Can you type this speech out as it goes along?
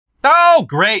Oh,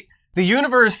 great. The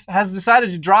universe has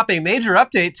decided to drop a major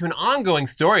update to an ongoing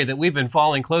story that we've been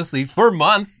following closely for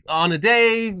months on a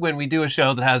day when we do a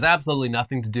show that has absolutely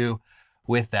nothing to do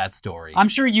with that story. I'm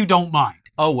sure you don't mind.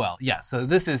 Oh, well, yeah. So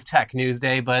this is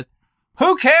TechNewsDay, but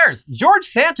who cares? George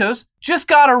Santos just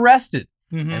got arrested,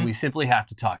 and we simply have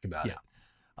to talk about it.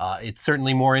 It's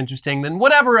certainly more interesting than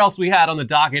whatever else we had on the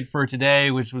docket for today,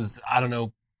 which was, I don't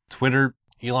know, Twitter,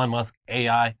 Elon Musk,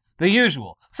 AI. The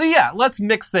usual. So yeah, let's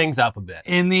mix things up a bit.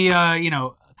 In the,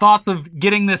 thoughts of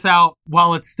getting this out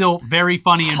while it's still very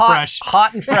funny and fresh.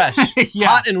 Hot and fresh.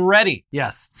 Hot and ready.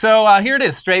 Yes. So here it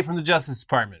is, straight from the Justice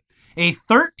Department. A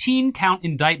 13-count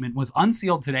indictment was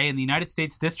unsealed today in the United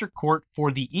States District Court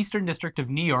for the Eastern District of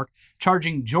New York,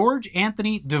 charging George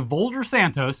Anthony DeVolder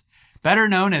Santos, better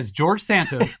known as George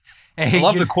Santos, I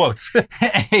love the quotes.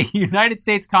 a United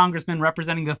States congressman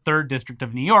representing the 3rd District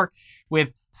of New York,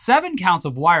 with 7 counts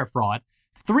of wire fraud,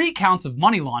 3 counts of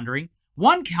money laundering,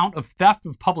 1 count of theft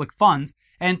of public funds,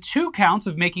 and 2 counts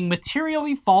of making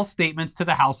materially false statements to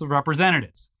the House of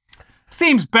Representatives.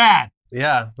 Seems bad.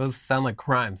 Yeah, those sound like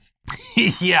crimes.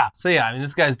 Yeah. So yeah, I mean,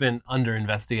 this guy's been under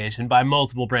investigation by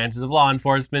multiple branches of law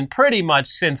enforcement pretty much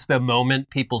since the moment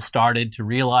people started to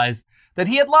realize that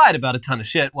he had lied about a ton of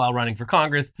shit while running for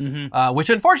Congress, which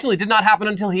unfortunately did not happen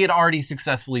until he had already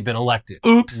successfully been elected.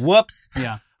 Oops. Whoops.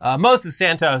 Yeah. Most of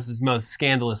Santos's most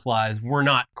scandalous lies were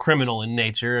not criminal in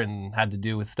nature and had to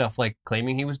do with stuff like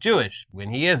claiming he was Jewish when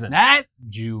he isn't. That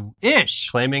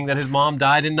Jewish. Claiming that his mom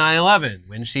died in 9/11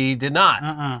 when she did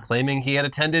not. Claiming he had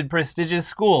attended prestigious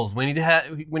schools when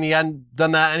he hadn't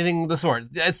done that, anything of the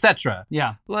sort, etc.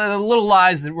 Yeah. Little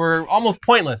lies that were almost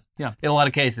pointless in a lot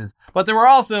of cases. But there were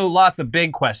also lots of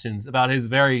big questions about his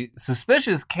very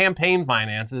suspicious campaign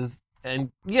finances.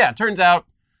 And yeah, it turns out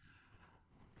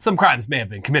some crimes may have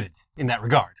been committed in that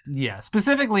regard. Yeah.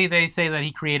 Specifically, they say that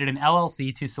he created an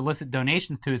LLC to solicit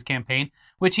donations to his campaign,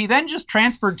 which he then just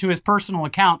transferred to his personal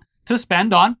account to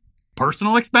spend on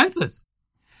personal expenses.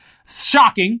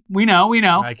 Shocking. We know.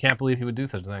 I can't believe he would do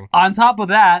such a thing. On top of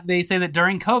that, they say that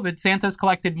during COVID, Santos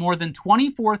collected more than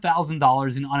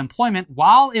 $24,000 in unemployment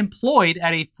while employed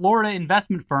at a Florida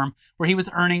investment firm where he was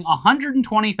earning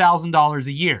 $120,000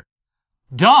 a year.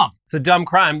 Dumb. It's a dumb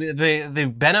crime.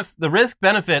 The risk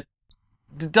benefit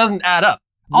doesn't add up.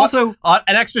 Also, an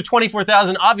extra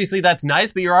 $24,000, obviously that's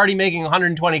nice, but you're already making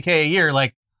 $120K a year.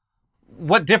 Like,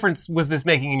 what difference was this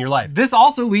making in your life? This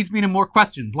also leads me to more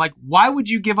questions. Like, why would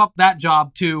you give up that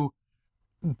job to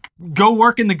go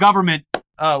work in the government?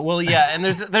 Well, yeah, and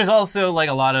there's also like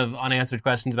a lot of unanswered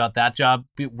questions about that job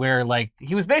where like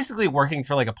he was basically working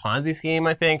for like a Ponzi scheme,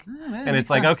 I think. And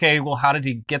it's like, okay, well, how did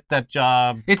he get that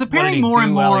job? It's appearing more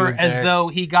and more as though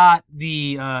he got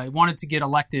wanted to get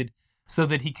elected so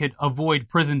that he could avoid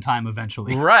prison time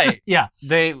eventually. Right. Yeah.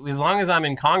 As long as I'm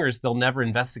in Congress, they'll never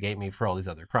investigate me for all these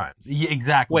other crimes. Yeah,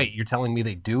 exactly. Wait, you're telling me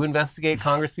they do investigate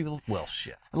Congress people? Well,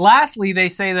 shit. Lastly, they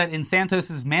say that in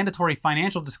Santos's mandatory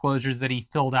financial disclosures that he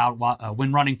filled out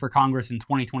when running for Congress in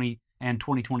 2020 and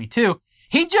 2022,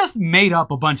 he just made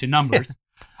up a bunch of numbers,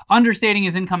 understating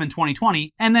his income in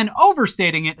 2020 and then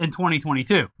overstating it in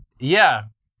 2022. Yeah,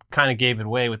 kind of gave it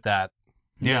away with that.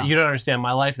 Yeah. You don't understand.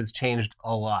 My life has changed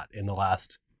a lot in the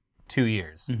last 2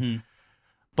 years.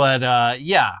 But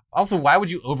yeah, also, why would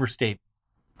you overstate?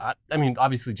 I mean,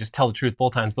 obviously, just tell the truth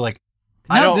both times, but like,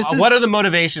 what are the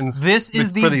motivations for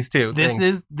these two This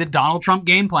things? is the Donald Trump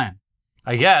game plan.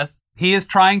 I guess. He is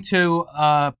trying to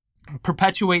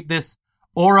perpetuate this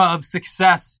aura of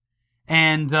success.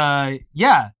 And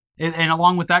and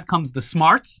along with that comes the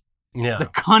smarts, the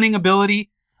cunning ability.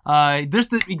 There's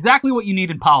exactly what you need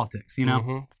in politics, you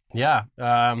know? Yeah.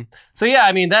 So yeah,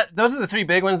 I mean, those are the 3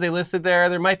 big ones they listed there.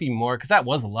 There might be more because that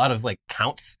was a lot of like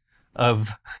counts of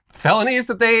felonies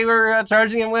that they were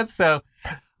charging him with. So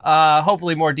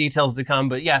hopefully more details to come.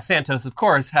 But yeah, Santos, of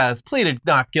course, has pleaded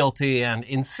not guilty and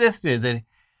insisted that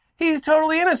he's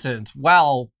totally innocent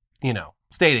while,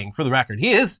 stating for the record,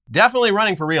 he is definitely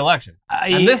running for re-election.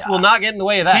 And this will not get in the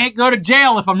way of that. Can't go to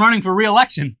jail if I'm running for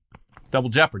re-election. Double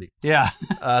jeopardy. Yeah.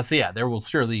 So yeah, there will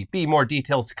surely be more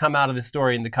details to come out of this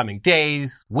story in the coming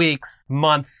days, weeks,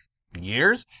 months,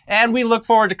 years, and we look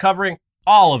forward to covering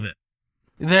all of it.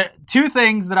 There are 2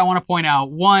 things that I want to point out.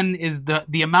 One is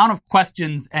the amount of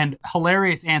questions and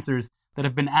hilarious answers that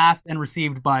have been asked and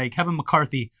received by Kevin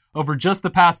McCarthy over just the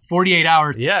past 48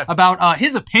 hours about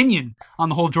his opinion on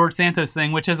the whole George Santos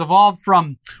thing, which has evolved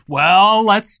from, well,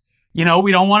 let's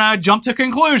we don't want to jump to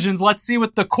conclusions. Let's see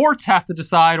what the courts have to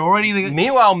decide or anything.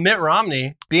 Meanwhile, Mitt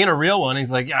Romney, being a real one,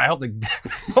 he's like, yeah, I hope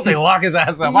they lock his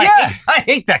ass up. Yeah. I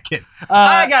hate that kid.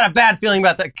 I got a bad feeling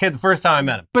about that kid the first time I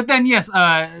met him. But then, yes,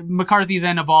 McCarthy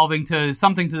then evolving to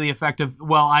something to the effect of,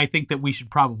 well, I think that we should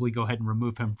probably go ahead and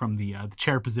remove him from the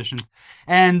chair positions.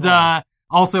 And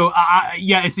also,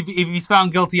 yes, if he's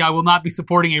found guilty, I will not be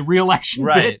supporting a re-election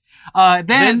bid.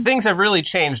 Then things have really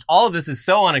changed. All of this is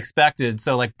so unexpected.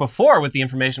 So, like, before, with the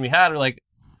information we had, we're like,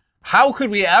 how could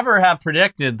we ever have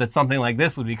predicted that something like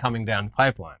this would be coming down the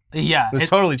pipeline? Yeah. This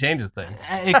totally changes things.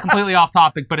 It completely off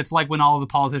topic, but it's like when all of the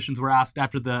politicians were asked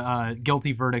after the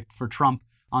guilty verdict for Trump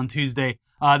on Tuesday.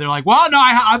 They're like, well, no,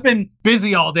 I've been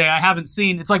busy all day. I haven't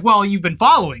seen. It's like, well, you've been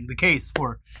following the case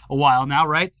for a while now,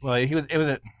 right? Well,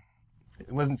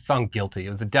 it wasn't found guilty. It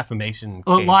was a defamation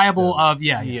case. Liable of,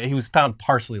 yeah. He was found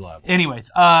partially liable. Anyways,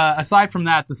 aside from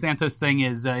that, the Santos thing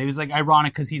is, it was like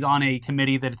ironic because he's on a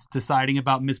committee that's deciding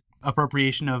about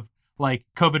misappropriation of like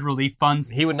COVID relief funds.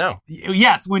 He would know.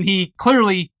 Yes, when he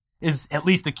clearly is at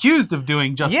least accused of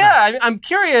doing just that. Yeah, I'm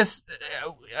curious,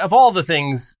 of all the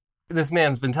things this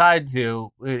man's been tied to,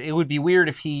 it would be weird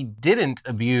if he didn't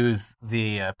abuse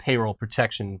the payroll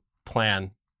protection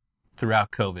plan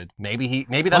throughout COVID. Maybe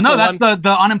that's that's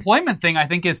the unemployment thing I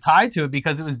think is tied to it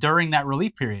because it was during that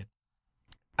relief period.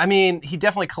 I mean, he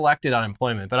definitely collected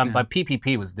unemployment, but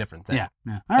PPP was a different thing.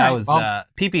 Yeah.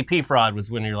 PPP fraud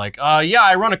was when you're like,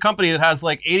 I run a company that has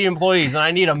like 80 employees and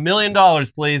I need $1 million,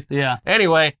 please. Yeah.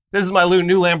 Anyway, this is my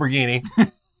new Lamborghini.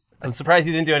 I'm surprised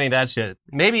he didn't do any of that shit.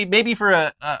 Maybe for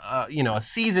a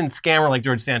seasoned scammer like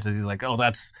George Santos, he's like,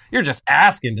 you're just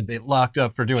asking to be locked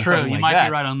up for doing something like that. True, you might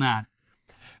be right on that.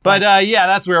 But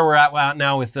that's where we're at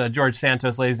now with George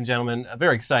Santos, ladies and gentlemen. A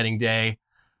very exciting day.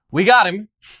 We got him,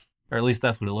 or at least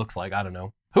that's what it looks like. I don't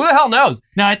know. Who the hell knows?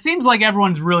 Now, it seems like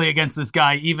everyone's really against this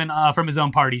guy, even from his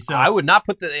own party. So I would not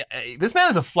put this man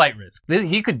is a flight risk.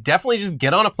 He could definitely just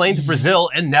get on a plane to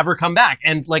Brazil and never come back.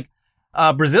 And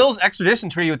Brazil's extradition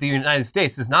treaty with the United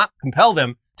States does not compel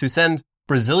them to send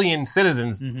Brazilian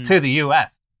citizens to the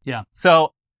U.S. Yeah.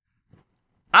 So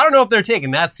I don't know if they're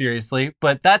taking that seriously,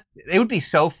 but it would be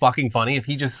so fucking funny if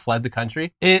he just fled the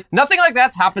country. Nothing like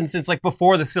that's happened since like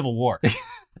before the Civil War.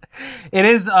 It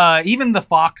is, even the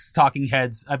Fox talking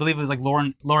heads, I believe it was like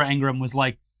Laura Ingraham was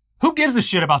like, who gives a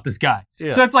shit about this guy?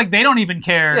 Yeah. So it's like they don't even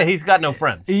care. Yeah, he's got no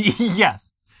friends.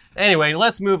 Yes. Anyway,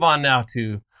 let's move on now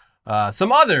to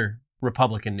some other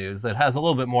Republican news that has a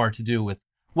little bit more to do with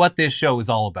what this show is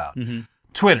all about.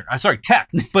 Tech,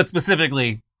 but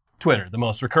specifically Twitter, the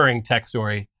most recurring tech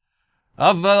story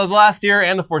of the last year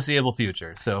and the foreseeable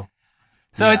future. So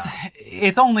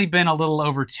it's only been a little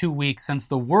over 2 weeks since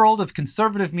the world of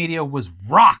conservative media was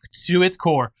rocked to its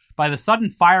core by the sudden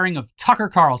firing of Tucker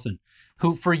Carlson,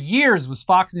 who for years was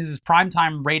Fox News'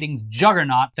 primetime ratings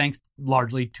juggernaut, thanks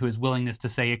largely to his willingness to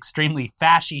say extremely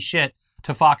fashy shit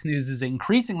to Fox News'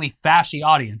 increasingly fashy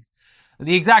audience.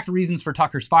 The exact reasons for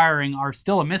Tucker's firing are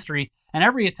still a mystery, and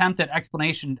every attempt at an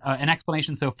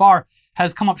explanation so far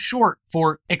has come up short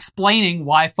for explaining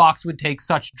why Fox would take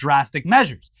such drastic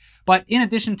measures. But in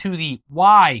addition to the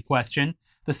why question,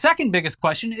 the second biggest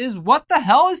question is what the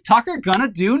hell is Tucker gonna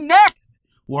do next?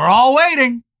 We're all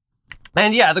waiting.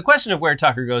 And yeah, the question of where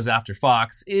Tucker goes after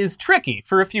Fox is tricky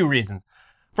for a few reasons.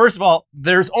 First of all,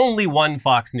 there's only one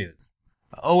Fox News.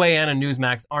 OAN and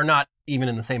Newsmax are not even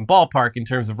in the same ballpark in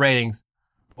terms of ratings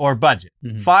or budget.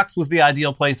 Fox was the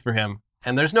ideal place for him,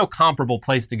 and there's no comparable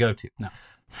place to go to. No.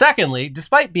 Secondly,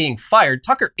 despite being fired,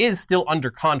 Tucker is still under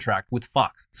contract with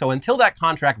Fox. So until that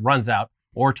contract runs out,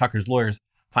 or Tucker's lawyers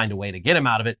find a way to get him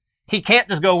out of it, he can't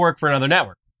just go work for another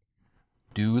network.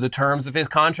 Do the terms of his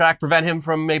contract prevent him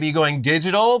from maybe going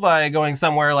digital by going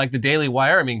somewhere like the Daily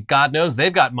Wire? I mean, God knows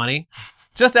they've got money.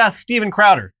 Just ask Steven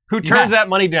Crowder, who turned that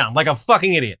money down like a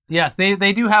fucking idiot. Yes, they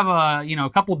do have a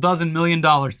couple dozen $1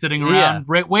 million sitting around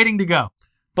waiting to go.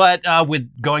 But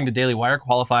would going to Daily Wire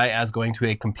qualify as going to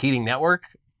a competing network?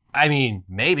 I mean,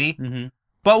 maybe.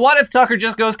 But what if Tucker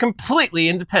just goes completely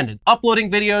independent, uploading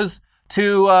videos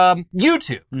to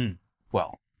YouTube?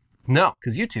 Well, no,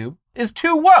 because YouTube is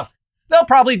too woke. They'll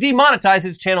probably demonetize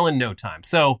his channel in no time.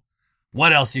 So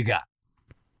what else you got?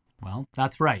 Well,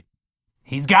 that's right.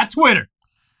 He's got Twitter.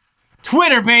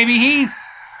 Twitter, baby. He's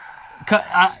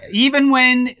even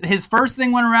when his first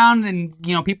thing went around and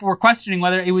people were questioning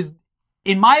whether it was,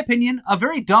 in my opinion, a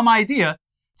very dumb idea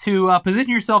to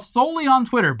position yourself solely on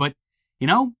Twitter. But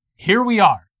here we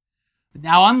are.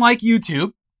 Now, unlike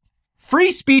YouTube,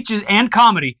 free speech and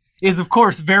comedy is, of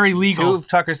course, very legal. Two of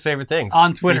Tucker's favorite things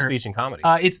on Twitter. Free speech and comedy.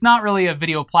 It's not really a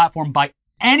video platform by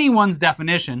anyone's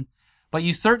definition, but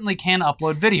you certainly can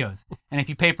upload videos. And if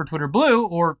you pay for Twitter Blue,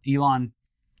 or Elon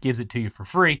gives it to you for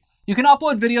free, you can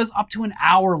upload videos up to an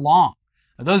hour long.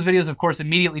 Now, those videos, of course,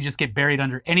 immediately just get buried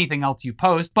under anything else you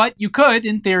post, but you could,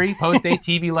 in theory, post a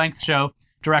TV-length show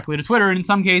directly to Twitter, and in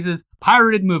some cases,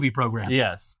 pirated movie programs.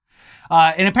 Yes.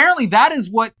 And apparently that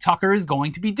is what Tucker is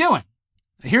going to be doing.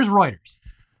 Here's Reuters.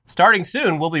 Starting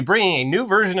soon, we'll be bringing a new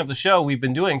version of the show we've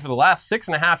been doing for the last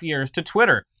 6.5 years to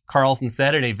Twitter, Carlson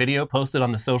said in a video posted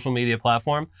on the social media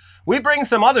platform. We bring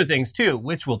some other things too,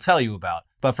 which we'll tell you about.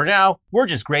 But for now, we're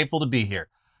just grateful to be here.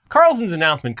 Carlson's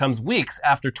announcement comes weeks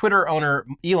after Twitter owner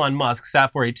Elon Musk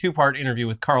sat for a 2-part interview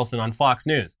with Carlson on Fox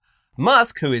News.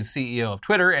 Musk, who is CEO of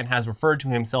Twitter and has referred to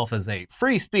himself as a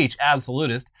free speech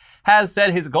absolutist, has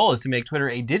said his goal is to make Twitter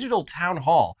a digital town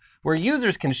hall where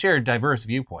users can share diverse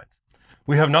viewpoints.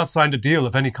 We have not signed a deal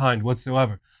of any kind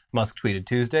whatsoever, Musk tweeted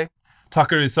Tuesday.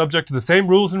 Tucker is subject to the same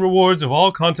rules and rewards of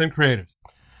all content creators.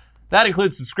 That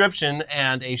includes subscription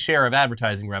and a share of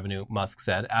advertising revenue, Musk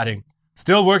said, adding,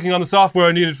 still working on the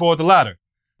software needed for the latter.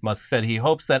 Musk said he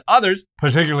hopes that others,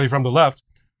 particularly from the left,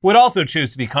 would also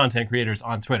choose to be content creators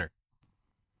on Twitter.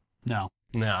 No,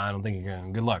 I don't think you're going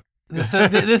to. Good luck. So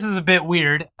this is a bit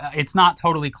weird. It's not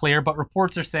totally clear, but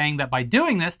reports are saying that by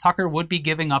doing this, Tucker would be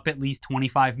giving up at least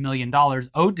 $25 million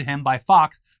owed to him by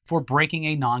Fox for breaking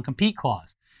a non-compete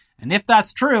clause. And if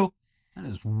that's true, that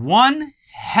is one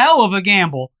hell of a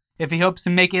gamble if he hopes to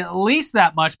make at least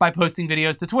that much by posting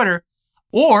videos to Twitter,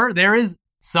 or there is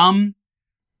some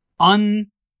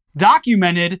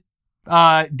undocumented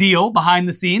deal behind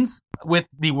the scenes with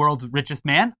the world's richest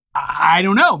man. I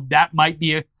don't know. That might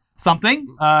be something.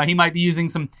 He might be using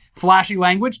some flashy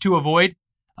language to avoid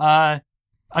a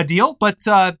deal. But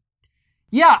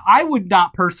yeah, I would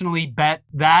not personally bet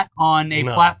that on a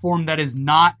platform that is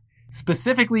not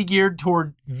specifically geared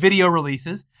toward video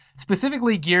releases,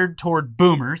 specifically geared toward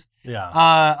boomers. Yeah.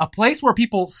 A place where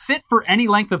people sit for any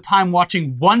length of time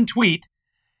watching one tweet.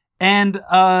 And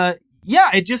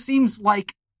yeah, it just seems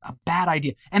like a bad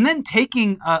idea. And then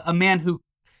taking a man who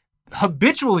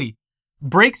habitually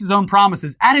breaks his own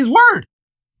promises at his word.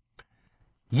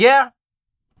 Yeah.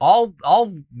 All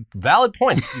valid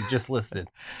points you just listed.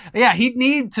 Yeah, he'd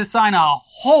need to sign a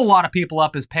whole lot of people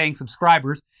up as paying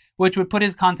subscribers, which would put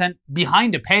his content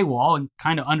behind a paywall and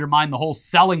kind of undermine the whole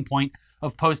selling point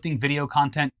of posting video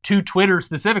content to Twitter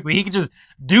specifically. He could just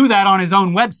do that on his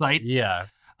own website. Yeah.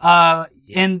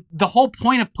 And the whole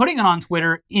point of putting it on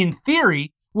Twitter, in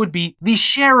theory, would be the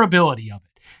shareability of it.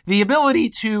 The ability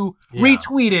to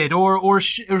retweet it or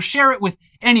share it with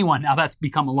anyone. Now, that's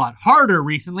become a lot harder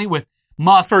recently with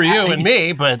Musk. For you and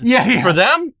me, but yeah. For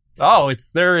them,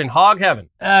 they're in hog heaven.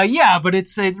 Yeah, but it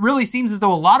really seems as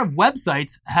though a lot of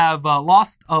websites have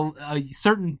lost a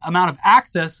certain amount of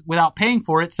access without paying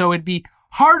for it, so it'd be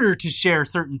harder to share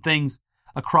certain things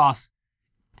across.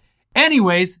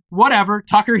 Anyways, whatever.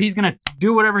 Tucker, he's going to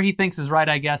do whatever he thinks is right,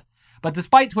 I guess. But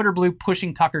despite Twitter Blue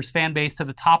pushing Tucker's fan base to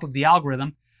the top of the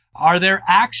algorithm, are there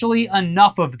actually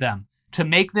enough of them to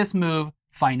make this move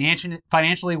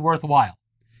financially worthwhile?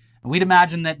 We'd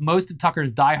imagine that most of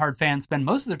Tucker's diehard fans spend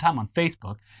most of their time on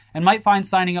Facebook and might find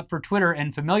signing up for Twitter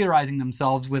and familiarizing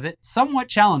themselves with it somewhat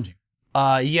challenging.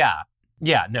 Yeah,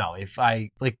 no. If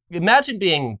imagine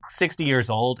being 60 years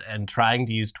old and trying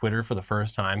to use Twitter for the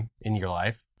first time in your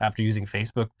life after using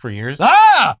Facebook for years.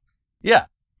 Ah! Yeah.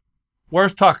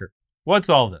 Where's Tucker? What's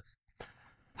all this?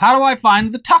 How do I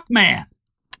find the Tuck Man?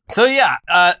 So yeah,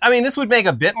 this would make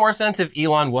a bit more sense if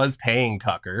Elon was paying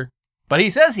Tucker, but he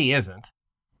says he isn't.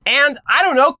 And I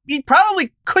don't know, he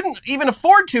probably couldn't even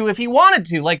afford to if he wanted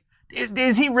to. Like,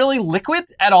 is he really liquid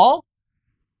at all?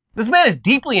 This man is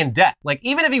deeply in debt. Like,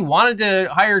 even if he wanted to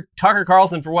hire Tucker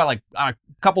Carlson for a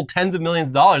couple tens of millions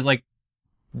of dollars, like,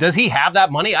 does he have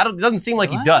that money? It doesn't seem like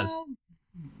he does.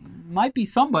 Might be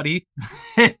somebody.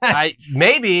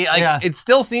 Maybe. It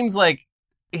still seems like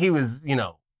he was,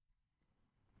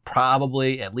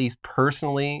 probably at least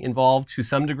personally involved to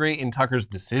some degree in Tucker's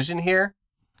decision here.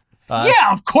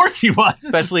 Yeah, of course he was.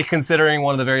 Especially considering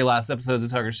one of the very last episodes of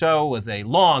Tucker's show was a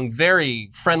long, very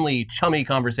friendly, chummy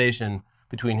conversation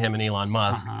between him and Elon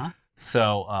Musk. Uh-huh.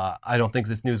 So I don't think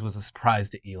this news was a surprise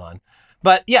to Elon.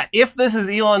 But yeah, if this is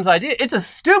Elon's idea, it's a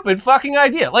stupid fucking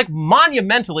idea. Like,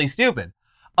 monumentally stupid.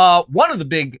 One of the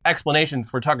big explanations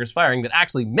for Tucker's firing that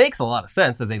actually makes a lot of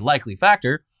sense as a likely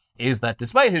factor is that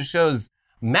despite his show's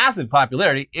massive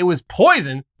popularity, it was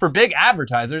poison for big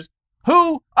advertisers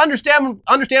who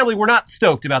understandably were not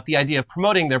stoked about the idea of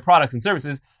promoting their products and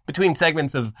services between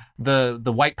segments of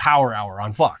the White Power Hour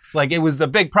on Fox. Like, it was a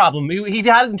big problem. He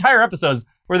had entire episodes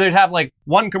where they'd have like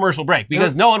one commercial break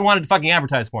because no one wanted to fucking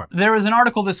advertise for him. There was an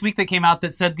article this week that came out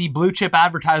that said the blue chip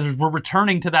advertisers were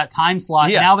returning to that time slot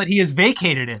now that he has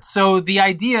vacated it. So the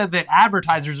idea that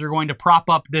advertisers are going to prop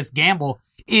up this gamble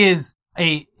is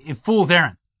a fool's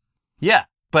errand. Yeah.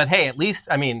 But hey, at least,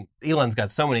 I mean, Elon's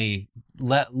got so many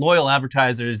loyal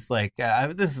advertisers. Like,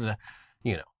 this is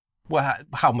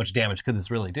how much damage could this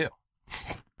really do?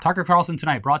 Tucker Carlson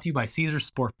Tonight, brought to you by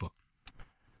Caesars Sportsbook.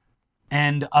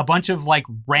 And a bunch of like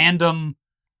random,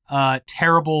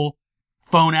 terrible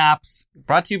phone apps.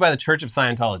 Brought to you by the Church of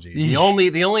Scientology.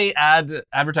 The only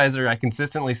advertiser I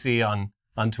consistently see on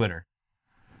Twitter.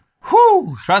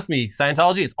 Whew. Trust me,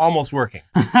 Scientology, it's almost working.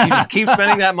 You just keep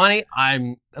spending that money,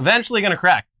 I'm eventually going to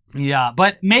crack. Yeah,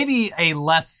 but maybe a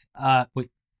less...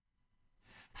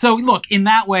 So look, in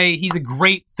that way, he's a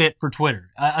great fit for Twitter,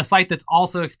 a site that's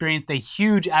also experienced a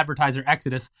huge advertiser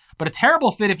exodus, but a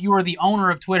terrible fit if you are the owner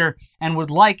of Twitter and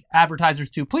would like advertisers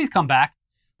to please come back.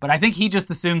 But I think he just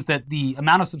assumes that the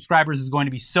amount of subscribers is going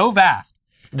to be so vast.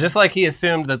 Just like he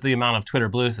assumed that the amount of Twitter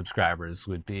Blue subscribers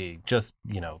would be just,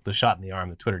 the shot in the arm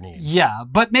that Twitter needs. Yeah,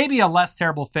 but maybe a less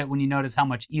terrible fit when you notice how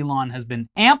much Elon has been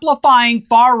amplifying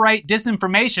far-right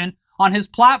disinformation on his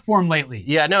platform lately.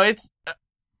 Yeah, no, it's...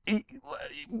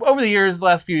 over the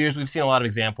last few years, we've seen a lot of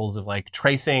examples of like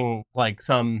tracing like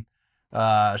some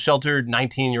sheltered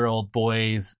 19-year-old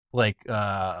boys like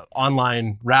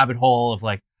online rabbit hole of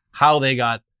like how they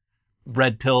got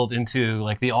red pilled into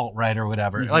like the alt-right or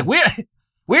whatever. Mm-hmm. Like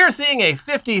we're seeing a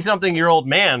 50-something-year-old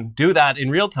man do that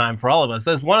in real time for all of us.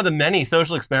 That's one of the many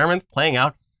social experiments playing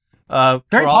out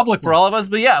very public for all of us.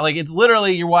 But yeah, like it's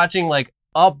literally you're watching like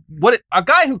a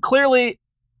guy who clearly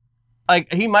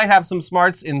like he might have some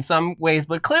smarts in some ways,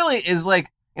 but clearly is like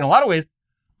in a lot of ways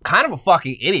kind of a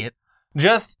fucking idiot.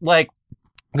 Just like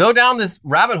go down this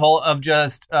rabbit hole of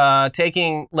just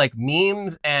taking like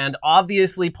memes and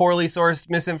obviously poorly sourced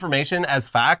misinformation as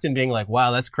fact and being like,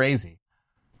 wow, that's crazy.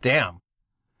 Damn.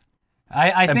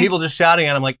 I think people just shouting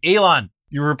at him like, Elon,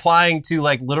 you're replying to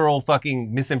like literal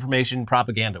fucking misinformation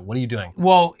propaganda. What are you doing?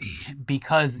 Well,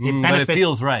 because it benefits. But it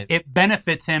feels right. It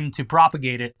benefits him to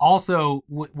propagate it. Also,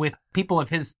 with people of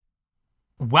his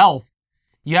wealth,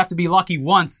 you have to be lucky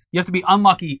once. You have to be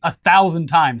unlucky 1,000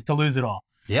 times to lose it all.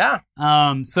 Yeah.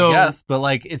 So yes, but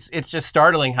like it's just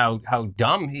startling how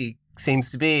dumb he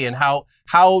seems to be and how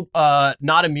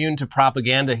not immune to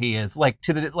propaganda he is. Like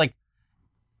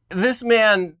this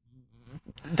man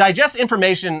digests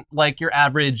information like your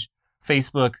average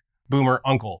Facebook boomer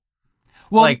uncle.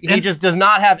 Well, like he just does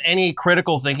not have any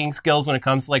critical thinking skills when it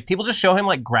comes to like people just show him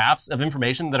like graphs of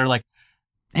information that are like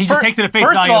he just takes it at face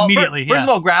value immediately. First of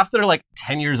all, graphs that are like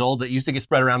 10 years old that used to get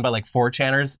spread around by like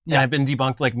 4chaners and have been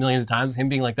debunked like millions of times. Him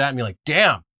being like that and being like,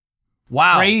 damn,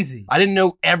 wow, crazy. I didn't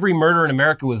know every murder in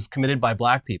America was committed by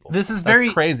black people. That's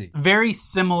very crazy. Very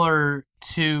similar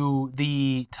to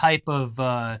the type of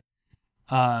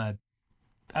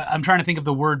I'm trying to think of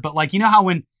the word, but like, you know how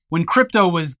when crypto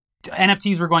was,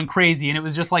 NFTs were going crazy and it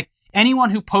was just like anyone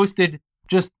who posted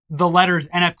just the letters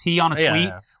NFT on a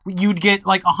tweet, you'd get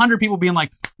like 100 people being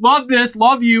like, love this,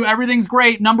 love you, everything's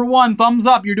great, number one, thumbs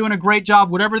up, you're doing a great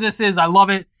job, whatever this is, I love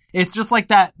it. It's just like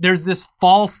that. There's this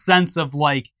false sense of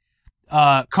like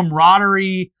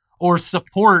camaraderie or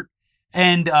support.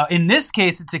 And in this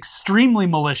case, it's extremely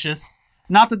malicious.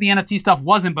 Not that the NFT stuff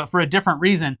wasn't, but for a different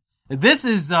reason. This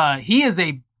is, he is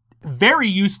a very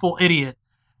useful idiot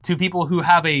to people who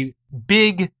have a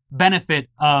big benefit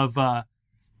of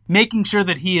making sure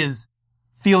that he is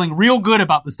feeling real good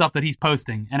about the stuff that he's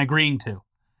posting and agreeing to.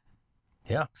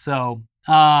 Yeah. So,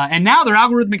 and now they're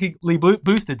algorithmically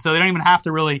boosted, so they don't even have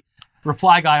to really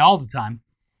reply guy all the time.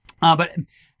 But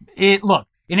look,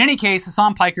 in any case,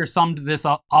 Hassan Piker summed this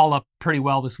all up pretty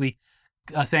well this week,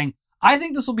 saying, I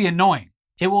think this will be annoying.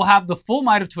 It will have the full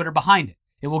might of Twitter behind it.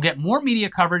 It will get more media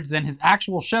coverage than his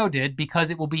actual show did because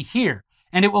it will be here.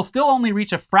 And it will still only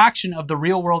reach a fraction of the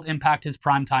real-world impact his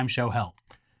primetime show held.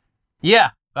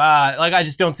 Yeah. I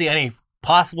just don't see any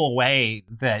possible way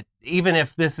that even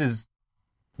if this is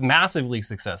massively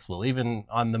successful, even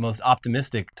on the most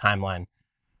optimistic timeline,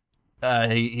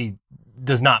 he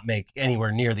does not make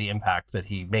anywhere near the impact that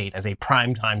he made as a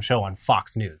primetime show on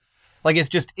Fox News. Like, it's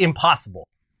just impossible.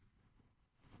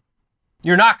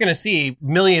 You're not going to see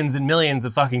millions and millions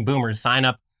of fucking boomers sign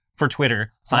up for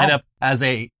Twitter, sign up as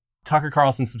a Tucker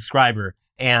Carlson subscriber,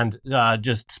 and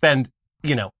just spend,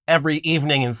 every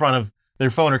evening in front of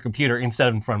their phone or computer instead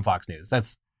of in front of Fox News.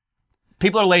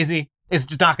 People are lazy. It's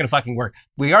just not going to fucking work.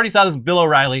 We already saw this with Bill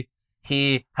O'Reilly.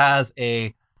 He has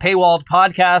a paywalled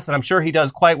podcast, and I'm sure he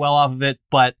does quite well off of it,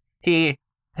 but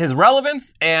his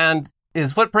relevance and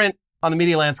his footprint on the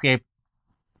media landscape,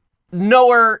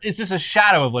 nowhere, it's just a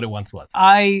shadow of what it once was.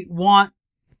 I want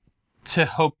to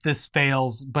hope this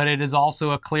fails, but it is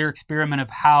also a clear experiment of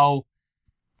how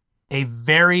a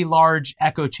very large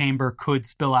echo chamber could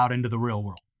spill out into the real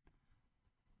world.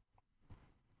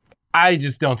 I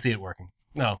just don't see it working.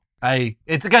 No,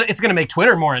 it's gonna make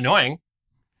Twitter more annoying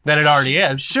than it already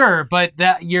is. Sure, but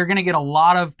that you're going to get a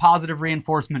lot of positive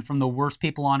reinforcement from the worst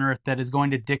people on earth that is going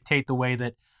to dictate the way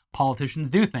that politicians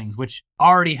do things, which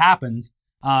already happens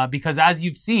because as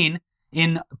you've seen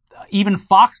in even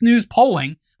Fox News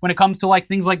polling, when it comes to like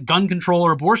things like gun control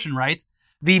or abortion rights,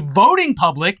 the voting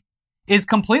public is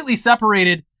completely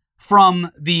separated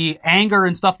from the anger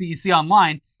and stuff that you see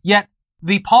online, yet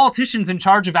the politicians in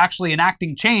charge of actually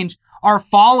enacting change are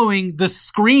following the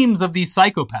screams of these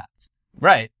psychopaths.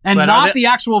 Right. And not the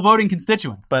actual voting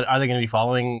constituents. But are they going to be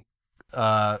following,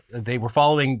 they were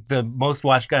following the most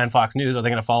watched guy on Fox News. Are they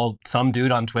going to follow some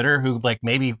dude on Twitter who like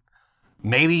maybe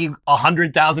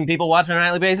 100,000 people watch on a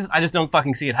nightly basis? I just don't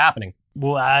fucking see it happening.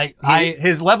 Well,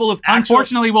 his level of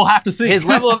unfortunately, we'll have to see. His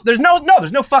level of, there's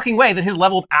no fucking way that his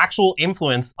level of actual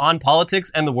influence on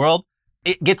politics and the world,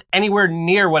 it gets anywhere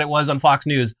near what it was on Fox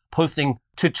News posting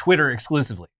to Twitter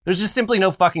exclusively. There's just simply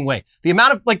no fucking way. The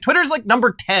amount of, like, Twitter's like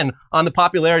number 10 on the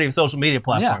popularity of social media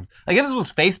platforms. Yeah. Like, if this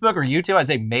was Facebook or YouTube, I'd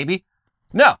say maybe.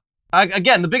 No.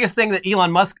 Again, the biggest thing that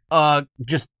Elon Musk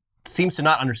just seems to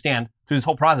not understand through this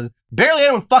whole process, barely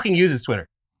anyone fucking uses Twitter.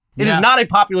 It is not a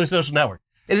popular social network.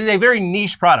 It is a very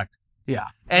niche product. Yeah.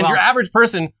 And your average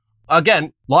person,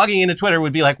 again, logging into Twitter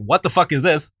would be like, what the fuck is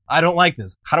this? I don't like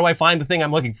this. How do I find the thing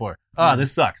I'm looking for?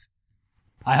 This sucks.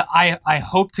 I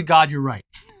hope to God you're right.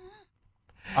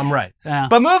 I'm right. Yeah.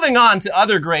 But moving on to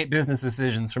other great business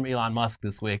decisions from Elon Musk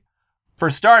this week. For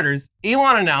starters,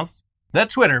 Elon announced that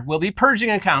Twitter will be purging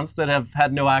accounts that have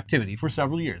had no activity for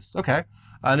several years. Okay.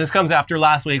 This comes after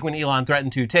last week when Elon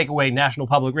threatened to take away National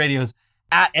Public Radio's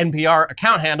 @NPR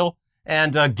account handle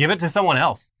and give it to someone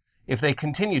else if they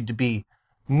continued to be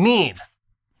mean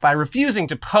by refusing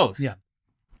to post. Yeah.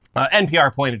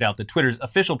 NPR pointed out that Twitter's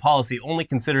official policy only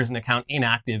considers an account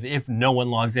inactive if no one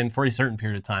logs in for a certain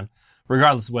period of time,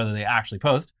 regardless of whether they actually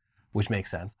post, which makes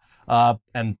sense.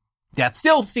 And that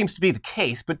still seems to be the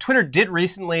case, but Twitter did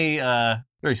recently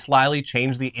very slyly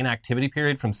change the inactivity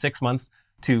period from 6 months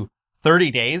to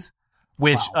 30 days,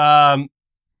 which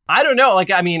I don't know.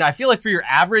 Like, I mean, I feel like for your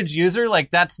average user, like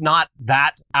that's not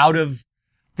that out of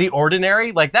the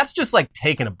ordinary. Like, that's just like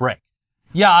taking a break.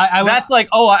 Yeah, that's like,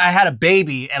 oh, I had a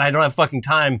baby and I don't have fucking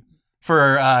time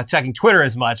for checking Twitter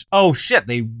as much. Oh shit,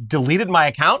 they deleted my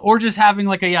account? Or just having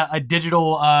like a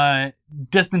digital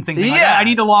distancing thing. Like, I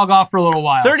need to log off for a little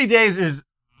while. 30 days is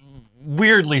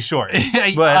weirdly short.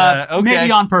 But okay.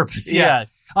 Maybe on purpose. Yeah.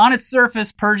 On its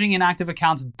surface, purging inactive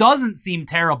accounts doesn't seem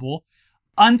terrible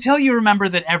until you remember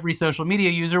that every social media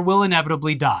user will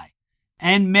inevitably die.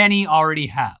 And many already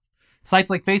have.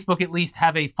 Sites like Facebook at least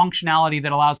have a functionality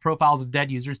that allows profiles of dead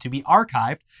users to be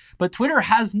archived, but Twitter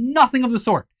has nothing of the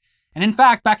sort. And in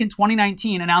fact, back in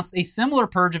 2019, announced a similar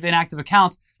purge of inactive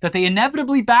accounts that they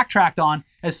inevitably backtracked on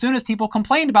as soon as people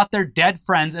complained about their dead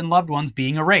friends and loved ones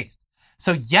being erased.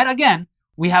 So yet again,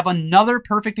 we have another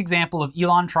perfect example of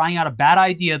Elon trying out a bad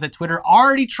idea that Twitter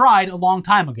already tried a long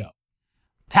time ago.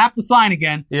 Tap the sign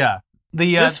again. Yeah.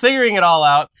 Just figuring it all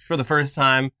out for the first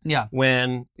time. Yeah.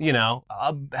 When,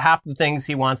 half the things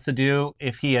he wants to do,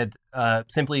 if he had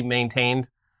simply maintained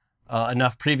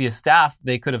enough previous staff,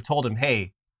 they could have told him,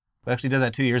 hey, we actually did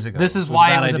that 2 years ago. This is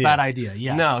why it was a bad idea.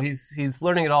 Yes. No, he's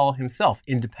learning it all himself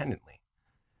independently.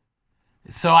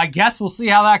 So I guess we'll see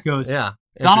how that goes. Yeah.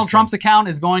 Donald Trump's account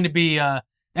is going to be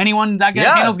anyone that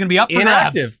handle is going to be up for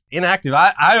grabs. Inactive.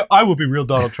 I will be real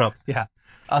Donald Trump. Yeah.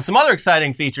 Some other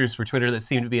exciting features for Twitter that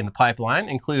seem to be in the pipeline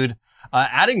include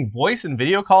adding voice and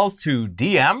video calls to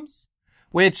DMs,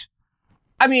 which,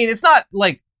 I mean, it's not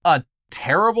like a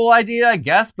terrible idea, I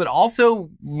guess, but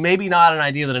also maybe not an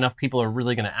idea that enough people are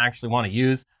really going to actually want to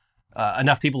use,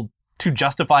 enough people to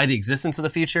justify the existence of the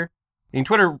feature. I mean,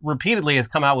 Twitter repeatedly has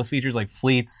come out with features like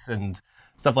fleets and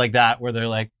stuff like that, where they're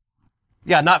like,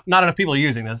 yeah, not enough people are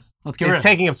using this. Let's get rid of it. It's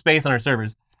taking up space on our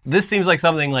servers. This seems like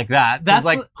something like that. That's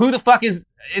like, who the fuck is,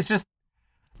 it's just,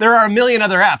 there are a million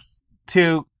other apps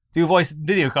to do voice and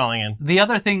video calling in. The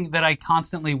other thing that I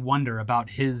constantly wonder about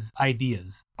his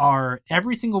ideas are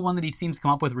every single one that he seems to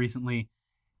come up with recently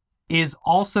is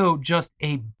also just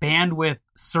a bandwidth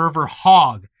server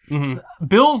hog. Mm-hmm.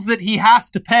 Bills that he has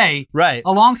to pay right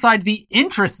alongside the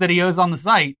interest that he owes on the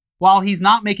site while he's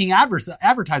not making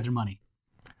advertiser money.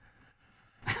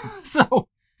 So...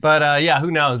 But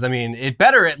who knows? I mean, it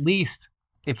better at least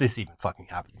if this even fucking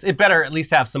happens. It better at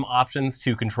least have some options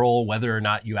to control whether or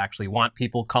not you actually want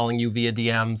people calling you via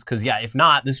DMs. Because, yeah, if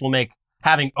not, this will make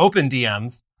having open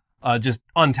DMs just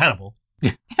untenable.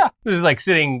 Yeah. This is like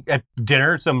sitting at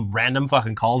dinner, some random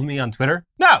fucking calls me on Twitter.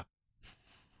 No,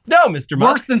 Mr.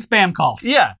 Musk. Worse than spam calls.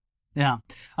 Yeah. Yeah.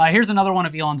 Here's another one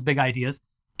of Elon's big ideas.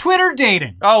 Twitter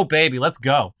dating. Oh, baby, let's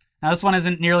go. Now, this one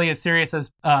isn't nearly as serious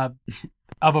as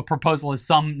of a proposal as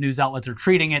some news outlets are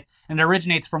treating it, and it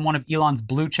originates from one of Elon's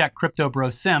blue-check crypto bro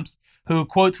simps, who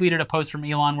quote-tweeted a post from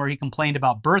Elon where he complained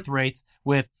about birth rates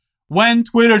with, "When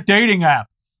Twitter dating app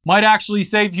might actually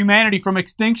save humanity from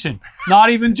extinction.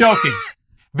 Not even joking.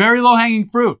 Very low-hanging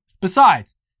fruit.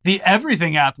 Besides, the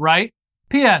everything app, right?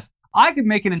 P.S. I could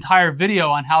make an entire video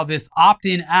on how this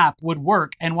opt-in app would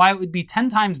work and why it would be 10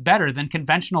 times better than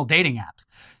conventional dating apps.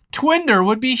 Twinder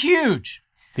would be huge."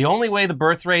 The only way the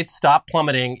birth rates stop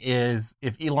plummeting is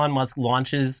if Elon Musk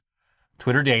launches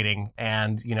Twitter dating,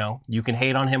 and, you can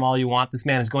hate on him all you want. This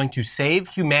man is going to save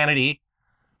humanity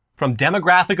from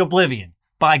demographic oblivion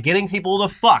by getting people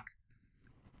to fuck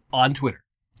on Twitter.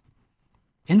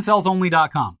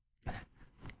 Incelsonly.com.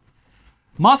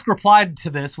 Musk replied to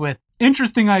this with,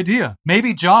 "Interesting idea.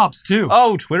 Maybe jobs, too."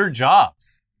 Oh, Twitter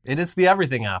jobs. It is the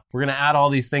everything app. We're going to add all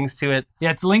these things to it.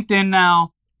 Yeah, it's LinkedIn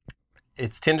now.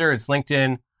 It's Tinder. It's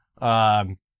LinkedIn.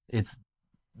 It's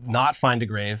not Find a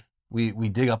Grave. We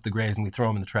dig up the graves and we throw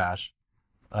them in the trash.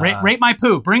 Rate my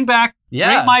poo. Bring back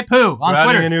Rate my poo on We're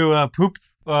Twitter. adding a new poop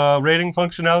rating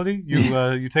functionality.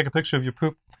 You take a picture of your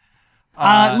poop.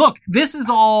 Look, this is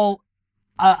all,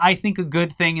 I think, a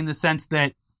good thing in the sense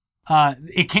that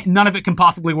none of it can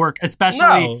possibly work,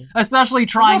 especially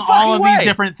trying all of these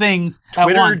different things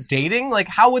Twitter at once. dating? Like,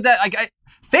 how would that...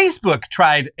 Facebook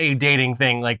tried a dating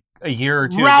thing like a year or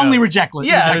two Roundly ago. rejected.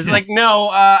 Yeah, it was like, no,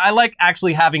 I like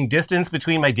actually having distance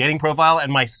between my dating profile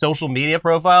and my social media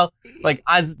profile. Like,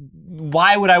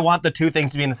 why would I want the two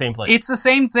things to be in the same place? It's the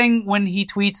same thing when he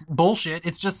tweets bullshit.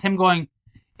 It's just him going,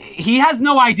 he has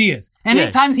no ideas. And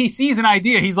anytime he sees an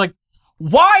idea, he's like,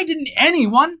 why didn't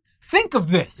anyone think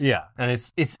of this? Yeah, and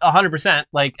it's 100%,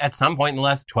 like, at some point in the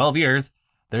last 12 years,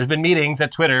 there's been meetings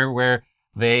at Twitter where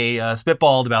they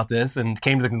spitballed about this and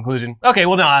came to the conclusion, okay,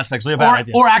 well, no, that's actually a bad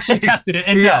idea. Or actually tested it.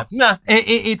 And nah.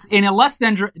 It's in a less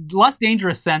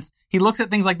dangerous sense. He looks at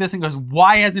things like this and goes,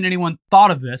 why hasn't anyone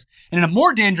thought of this? And in a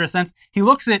more dangerous sense, he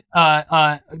looks at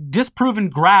disproven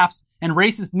graphs and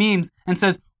racist memes and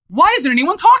says, why isn't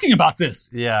anyone talking about this?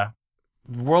 Yeah.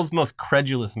 The world's most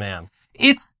credulous man.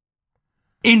 It's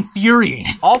infuriating.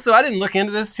 Also, I didn't look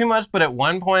into this too much, but at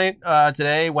one point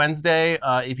today, Wednesday,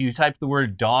 if you typed the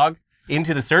word dog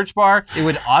into the search bar, it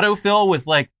would autofill with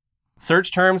like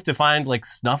search terms to find like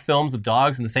snuff films of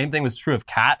dogs, and the same thing was true of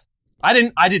cat. I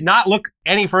did not look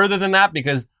any further than that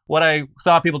because what I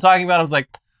saw people talking about, I was like,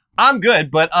 I'm good,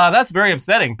 but that's very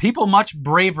upsetting. People much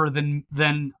braver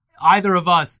than either of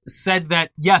us said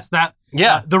that, yes,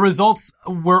 the results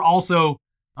were also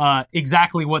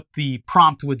exactly what the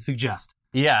prompt would suggest.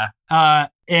 Yeah.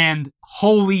 And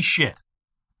holy shit.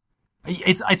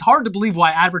 It's hard to believe why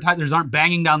advertisers aren't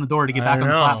banging down the door to get back on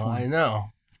the platform. I know.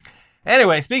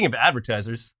 Anyway, speaking of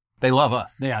advertisers, they love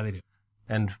us. Yeah, they do.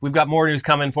 And we've got more news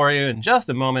coming for you in just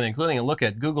a moment, including a look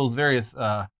at Google's various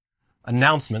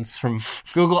announcements from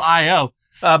Google I.O.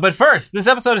 But first, this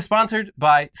episode is sponsored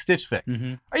by Stitch Fix.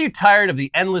 Mm-hmm. Are you tired of the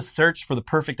endless search for the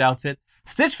perfect outfit?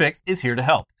 Stitch Fix is here to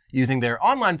help. Using their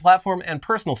online platform and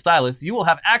personal stylist, you will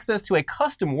have access to a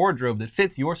custom wardrobe that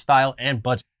fits your style and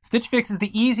budget. Stitch Fix is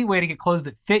the easy way to get clothes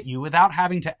that fit you without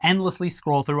having to endlessly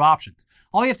scroll through options.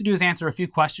 All you have to do is answer a few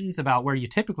questions about where you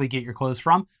typically get your clothes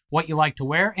from, what you like to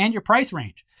wear, and your price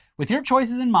range. With your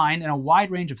choices in mind and a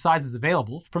wide range of sizes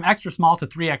available, from extra small to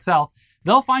 3XL,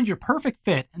 they'll find your perfect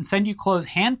fit and send you clothes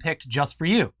handpicked just for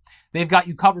you. They've got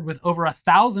you covered with over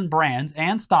 1,000 brands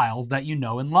and styles that you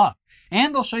know and love.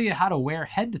 And they'll show you how to wear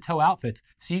head-to-toe outfits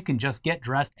so you can just get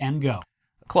dressed and go.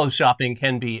 Clothes shopping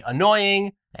can be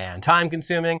annoying and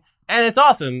time-consuming, and it's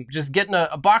awesome just getting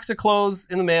a box of clothes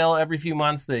in the mail every few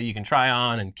months that you can try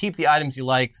on and keep the items you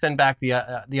like, send back the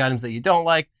items that you don't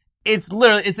like. It's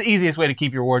the easiest way to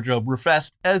keep your wardrobe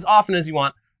refreshed as often as you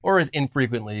want or as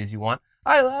infrequently as you want.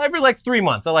 Every like 3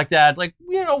 months, I like to add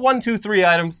 1, 2, 3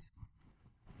 items.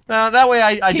 That way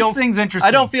I don't things interesting.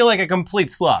 I don't feel like a complete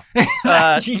slob.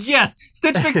 Yes,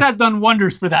 Stitch Fix has done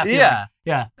wonders for that feeling.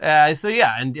 Yeah.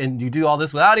 And you do all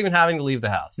this without even having to leave the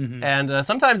house. Mm-hmm. And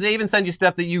sometimes they even send you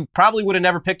stuff that you probably would have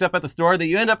never picked up at the store that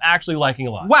you end up actually liking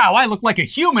a lot. Wow, I look like a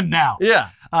human now. Yeah.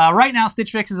 Right now,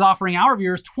 Stitch Fix is offering our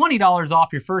viewers $20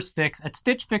 off your first fix at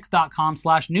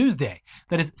stitchfix.com/newsday.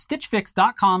 That is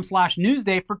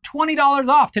stitchfix.com/newsday for $20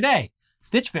 off today.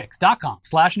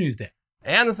 stitchfix.com/newsday.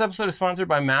 And this episode is sponsored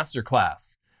by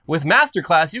Masterclass. With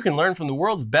Masterclass, you can learn from the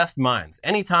world's best minds,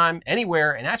 anytime,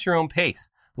 anywhere, and at your own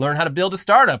pace. Learn how to build a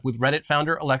startup with Reddit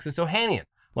founder Alexis Ohanian.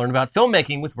 Learn about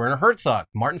filmmaking with Werner Herzog,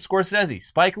 Martin Scorsese,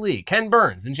 Spike Lee, Ken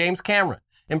Burns, and James Cameron.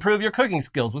 Improve your cooking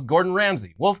skills with Gordon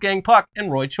Ramsay, Wolfgang Puck,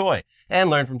 and Roy Choi.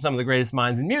 And learn from some of the greatest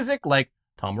minds in music like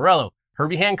Tom Morello,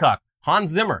 Herbie Hancock,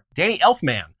 Hans Zimmer, Danny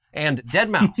Elfman, and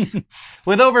Deadmau5.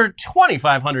 With over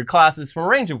 2,500 classes from a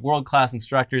range of world-class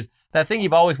instructors, that thing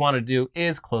you've always wanted to do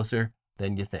is closer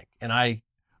than you think. And I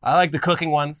like the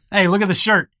cooking ones. Hey, look at the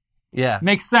shirt. Yeah.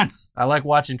 Makes sense. I like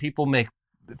watching people make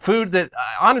food that,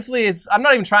 honestly, I'm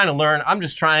not even trying to learn. I'm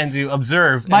just trying to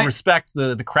observe and respect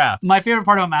the craft. My favorite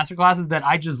part about Masterclass is that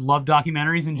I just love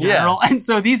documentaries in general. Yeah. And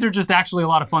so these are just actually a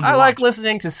lot of fun to watch. I like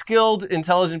listening to skilled,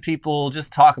 intelligent people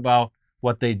just talk about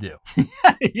what they do.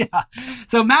 Yeah.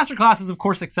 So Masterclass is, of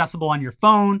course, accessible on your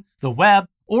phone, the web,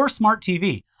 or smart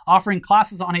TV, offering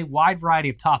classes on a wide variety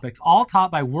of topics, all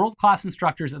taught by world-class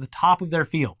instructors at the top of their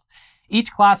field.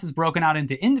 Each class is broken out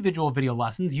into individual video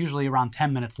lessons, usually around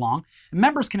 10 minutes long.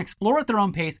 Members can explore at their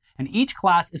own pace, and each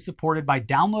class is supported by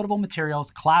downloadable materials,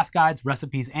 class guides,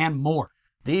 recipes, and more.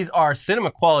 These are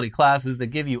cinema-quality classes that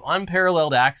give you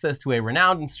unparalleled access to a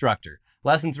renowned instructor.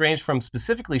 Lessons range from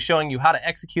specifically showing you how to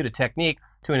execute a technique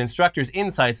to an instructor's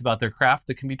insights about their craft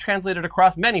that can be translated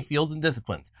across many fields and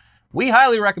disciplines. We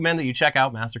highly recommend that you check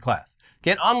out Masterclass.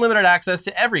 Get unlimited access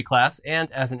to every class, and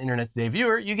as an Internet Today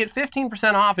viewer, you get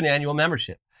 15% off an annual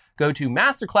membership. Go to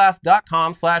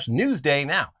masterclass.com/newsday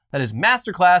now. That is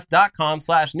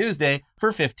masterclass.com/newsday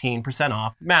for 15%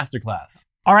 off Masterclass.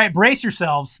 All right, brace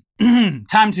yourselves.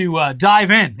 Time to dive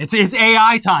in. It's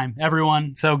AI time,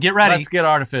 everyone. So get ready. Let's get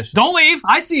artificial. Don't leave.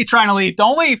 I see you trying to leave.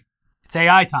 Don't leave. It's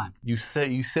AI time. You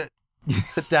sit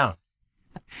down.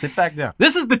 Sit back down.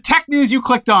 This is the tech news you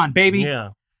clicked on, baby. Yeah.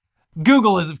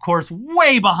 Google is, of course,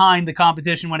 way behind the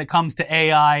competition when it comes to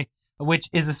AI, which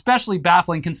is especially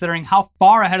baffling considering how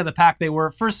far ahead of the pack they were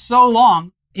for so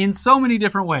long in so many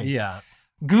different ways. Yeah.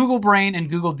 Google Brain and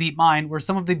Google DeepMind were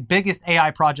some of the biggest AI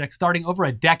projects starting over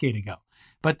a decade ago.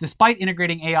 But despite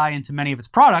integrating AI into many of its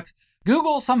products,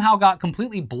 Google somehow got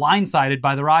completely blindsided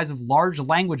by the rise of large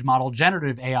language model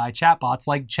generative AI chatbots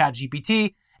like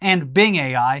ChatGPT and Bing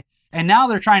AI, and now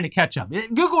they're trying to catch up.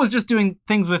 Google was just doing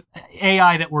things with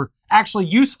AI that were actually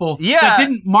useful, that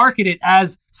didn't market it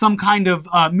as some kind of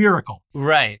miracle.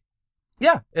 Right.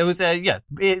 Yeah, it was, they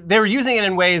were using it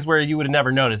in ways where you would have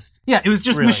never noticed. Yeah, it was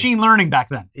just machine learning back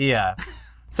then. Yeah.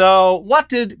 So what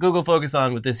did Google focus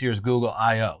on with this year's Google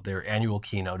I.O., their annual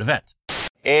keynote event?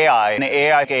 AI,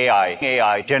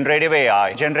 generative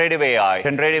AI,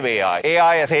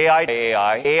 AI as AI.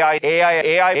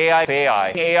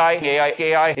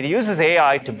 It uses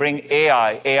AI to bring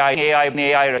AI.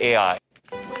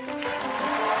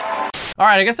 All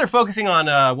right, I guess they're focusing on,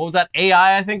 what was that,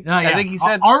 AI, I think? I think he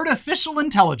said... Artificial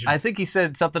intelligence. I think he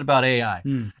said something about AI.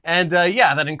 And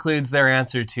that includes their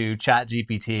answer to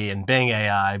ChatGPT and Bing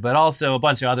AI, but also a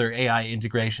bunch of other AI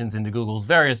integrations into Google's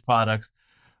various products,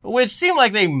 which seem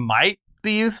like they might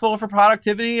be useful for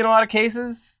productivity in a lot of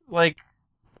cases. I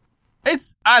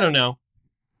don't know.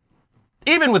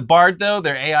 Even with Bard, though,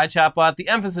 their AI chatbot, the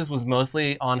emphasis was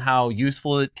mostly on how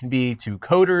useful it can be to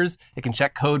coders. It can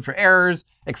check code for errors,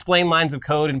 explain lines of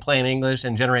code in plain English,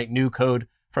 and generate new code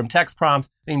from text prompts.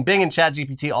 I mean, Bing and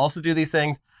ChatGPT also do these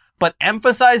things, but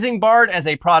emphasizing Bard as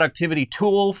a productivity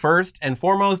tool first and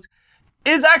foremost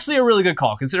is actually a really good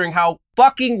call, considering how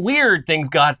fucking weird things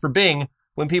got for Bing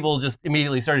when people just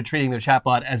immediately started treating their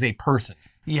chatbot as a person.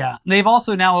 Yeah, they've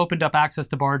also now opened up access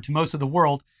to Bard to most of the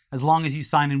world, as long as you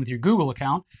sign in with your Google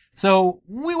account. So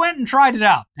we went and tried it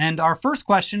out. And our first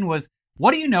question was,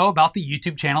 what do you know about the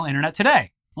YouTube channel Internet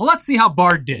Today? Well, let's see how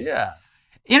Bard did. Yeah.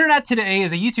 Internet Today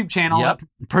is a YouTube channel that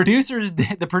produces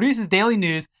daily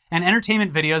news and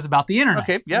entertainment videos about the internet.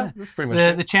 Okay, yeah, that's pretty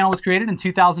much the channel was created in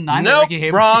 2009. Nope,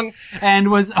 wrong.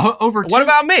 And was over What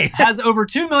about me? has over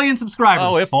 2 million subscribers.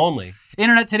 Oh, if only.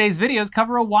 Internet Today's videos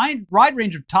cover a wide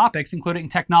range of topics, including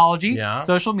technology,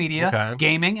 social media,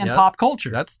 gaming, and pop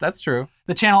culture. That's true.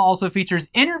 The channel also features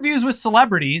interviews with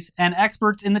celebrities and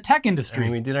experts in the tech industry. I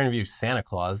mean, we did interview Santa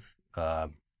Claus.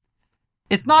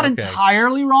 It's not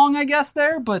entirely wrong, I guess,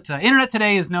 there, but Internet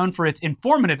Today is known for its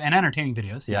informative and entertaining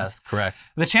videos. Yes,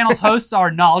 correct. The channel's hosts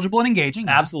are knowledgeable and engaging.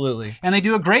 Absolutely. And they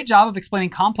do a great job of explaining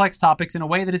complex topics in a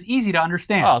way that is easy to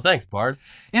understand. Oh, thanks, Bard.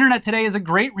 Internet Today is a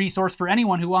great resource for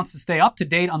anyone who wants to stay up to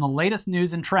date on the latest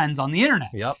news and trends on the internet.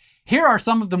 Yep. Here are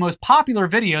some of the most popular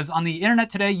videos on the Internet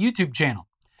Today YouTube channel.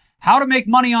 How to make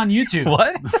money on YouTube.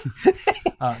 What?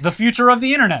 The future of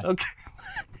the internet. Okay.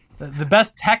 The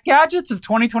best tech gadgets of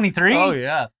 2023? Oh,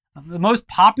 yeah. The most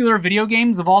popular video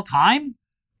games of all time?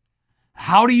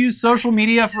 How to use social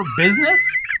media for business?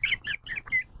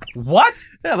 What?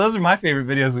 Yeah, those are my favorite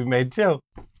videos we've made too.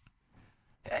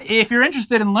 If you're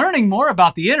interested in learning more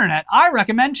about the internet, I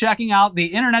recommend checking out the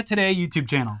Internet Today YouTube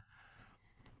channel.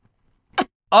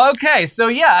 Okay, so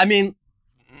yeah, I mean,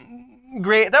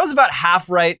 great. That was about half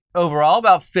right overall,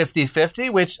 about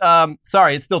 50-50, which,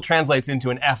 sorry, it still translates into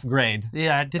an F grade.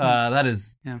 Yeah, it didn't. That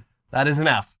is an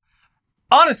F.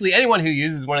 Honestly, anyone who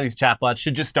uses one of these chatbots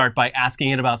should just start by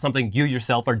asking it about something you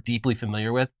yourself are deeply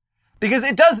familiar with. Because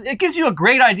it gives you a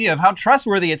great idea of how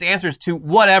trustworthy its answers to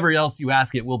whatever else you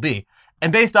ask it will be.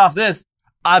 And based off this,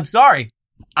 I'm sorry,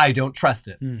 I don't trust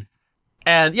it.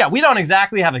 And yeah, we don't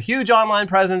exactly have a huge online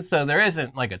presence, so there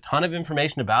isn't like a ton of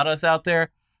information about us out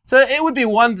there. So it would be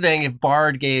one thing if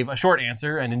Bard gave a short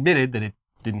answer and admitted that it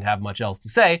didn't have much else to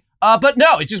say. But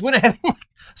no, it just went ahead and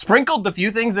sprinkled the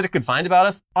few things that it could find about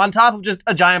us on top of just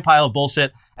a giant pile of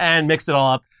bullshit and mixed it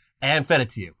all up and fed it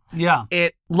to you. Yeah.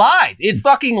 It lied. It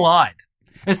fucking lied.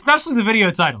 Especially the video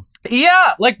titles.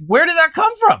 Yeah, like where did that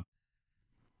come from?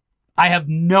 I have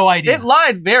no idea. It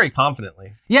lied very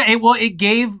confidently. Yeah, it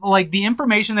gave like the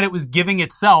information that it was giving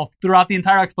itself throughout the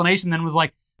entire explanation, then was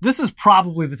like, this is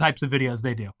probably the types of videos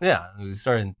they do. Yeah, we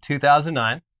started in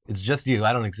 2009. It's just you.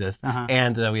 I don't exist.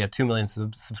 And we have 2 million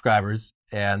subscribers.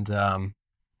 And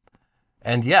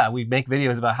yeah, we make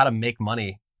videos about how to make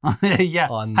money. Yeah,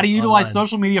 how to utilize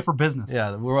social media for business.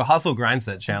 Yeah, we're a hustle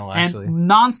grindset channel, actually. And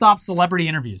nonstop celebrity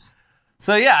interviews.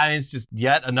 So yeah, I mean, it's just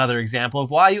yet another example of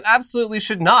why you absolutely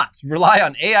should not rely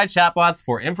on AI chatbots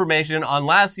for information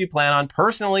unless you plan on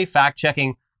personally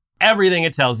fact-checking everything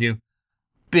it tells you,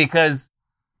 because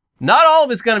not all of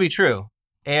it's going to be true,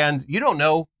 and you don't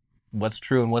know what's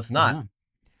true and what's not. Yeah.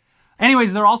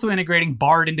 Anyways, they're also integrating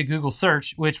Bard into Google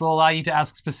Search, which will allow you to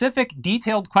ask specific,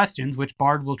 detailed questions, which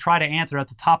Bard will try to answer at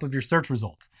the top of your search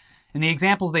results. In the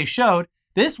examples they showed,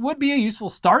 this would be a useful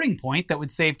starting point that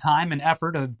would save time and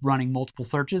effort of running multiple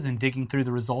searches and digging through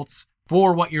the results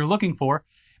for what you're looking for.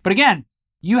 But again,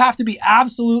 you have to be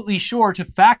absolutely sure to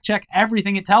fact check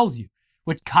everything it tells you,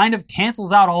 which kind of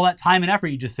cancels out all that time and effort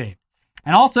you just saved.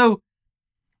 And also,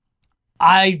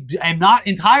 I am not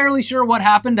entirely sure what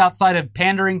happened outside of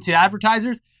pandering to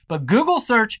advertisers, but Google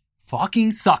search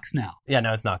fucking sucks now. Yeah,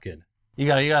 no, it's not good. You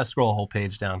gotta scroll a whole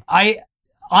page down. I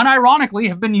unironically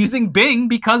have been using Bing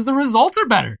because the results are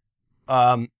better.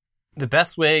 The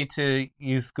best way to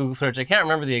use Google search, I can't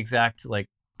remember the exact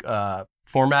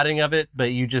formatting of it,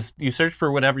 but you search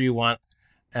for whatever you want,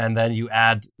 and then you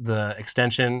add the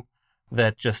extension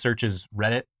that just searches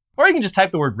Reddit. Or you can just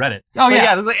type the word Reddit. Oh, yeah.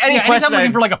 Yeah, there's like any question. Anytime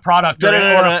looking for like a product or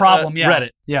a problem. Yeah.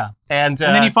 Reddit. Yeah. And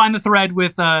then you find the thread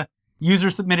with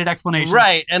user-submitted explanations.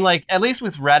 Right. And like, at least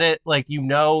with Reddit, like, you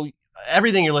know,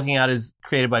 everything you're looking at is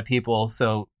created by people.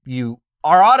 So you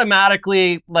are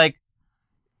automatically like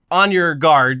on your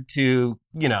guard to,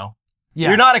 you know,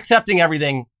 you're not accepting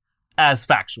everything as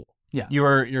factual. Yeah.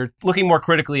 You're looking more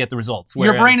critically at the results.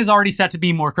 Your brain is already set to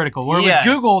be more critical. Where with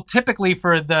Google, typically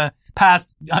for the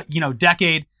past,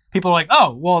 decade, people are like,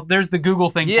 oh, well, there's the Google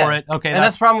thing for it. Okay. And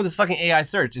that's the problem with this fucking AI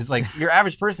search is like your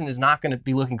average person is not going to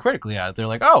be looking critically at it. They're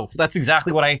like, oh, that's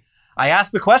exactly what I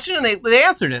asked the question and they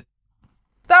answered it.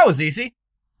 That was easy.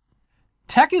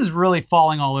 Tech is really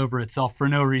falling all over itself for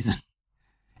no reason.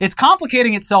 It's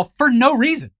complicating itself for no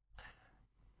reason.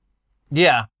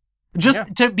 Yeah.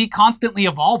 Just to be constantly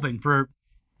evolving for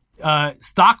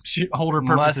stockholder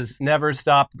purposes. Must never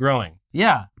stop growing.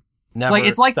 Yeah. Never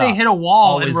it's like stop. They hit a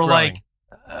wall Always and we're growing. like,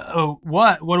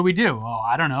 what do we do? Oh,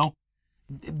 I don't know.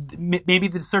 Maybe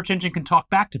the search engine can talk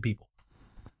back to people.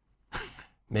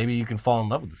 Maybe you can fall in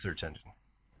love with the search engine.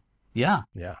 Yeah.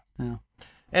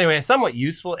 Anyway, a somewhat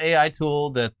useful AI tool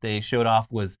that they showed off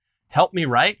was Help Me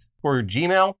Write for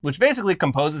Gmail, which basically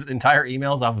composes entire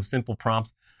emails off of simple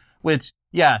prompts, which,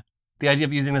 the idea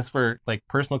of using this for like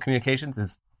personal communications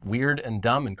is weird and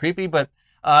dumb and creepy, but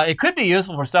it could be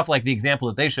useful for stuff like the example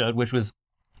that they showed, which was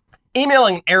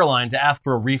emailing an airline to ask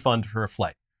for a refund for a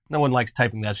flight. No one likes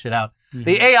typing that shit out. Mm-hmm.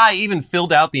 The AI even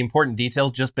filled out the important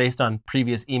details just based on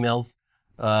previous emails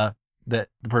that the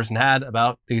person had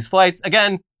about these flights.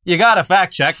 Again, you gotta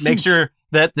fact check, make sure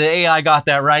that the AI got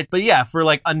that right. But yeah, for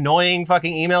like annoying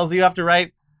fucking emails you have to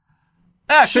write,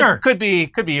 could be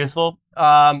useful.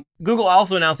 Google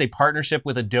also announced a partnership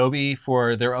with Adobe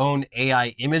for their own AI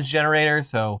image generator.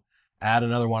 So add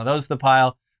another one of those to the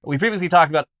pile. We previously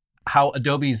talked about how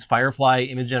Adobe's Firefly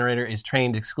image generator is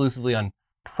trained exclusively on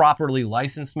properly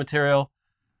licensed material.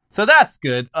 So that's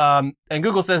good. And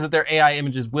Google says that their AI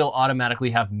images will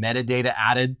automatically have metadata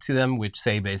added to them, which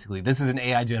say basically, this is an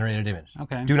AI generated image.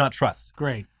 Okay. Do not trust.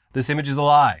 Great. This image is a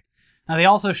lie. Now, they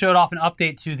also showed off an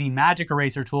update to the Magic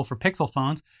Eraser tool for Pixel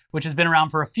phones, which has been around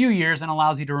for a few years and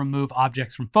allows you to remove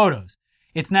objects from photos.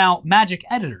 It's now Magic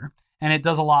Editor, and it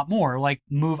does a lot more, like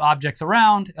move objects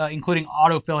around, including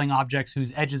autofilling objects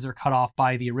whose edges are cut off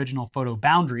by the original photo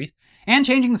boundaries, and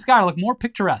changing the sky to look more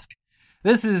picturesque.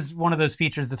 This is one of those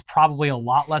features that's probably a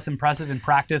lot less impressive in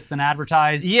practice than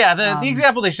advertised. Yeah, the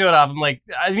example they showed off, I'm like,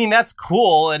 I mean, that's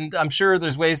cool, and I'm sure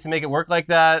there's ways to make it work like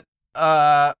that.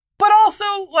 But also,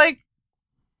 like,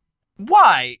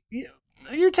 why?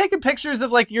 You're taking pictures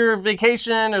of, like, your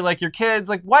vacation or, like, your kids.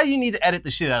 Like, why do you need to edit the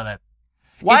shit out of that?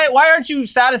 Why aren't you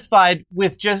satisfied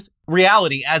with just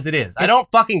reality as it is? I don't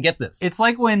fucking get this. It's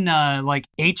like when like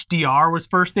HDR was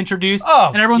first introduced,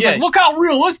 and everyone's like, look how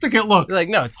realistic it looks. You're like,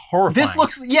 no, it's horrifying. This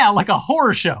looks, like a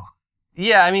horror show.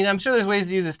 Yeah, I mean, I'm sure there's ways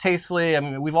to use this tastefully. I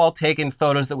mean, we've all taken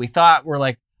photos that we thought were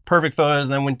like perfect photos,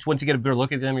 and then once you get a better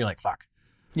look at them, you're like, fuck.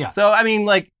 Yeah. So, I mean,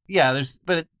 like, yeah,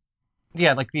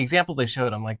 like the examples they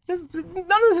showed, I'm like, none of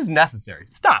this is necessary.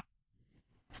 Stop.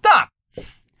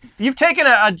 You've taken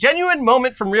a genuine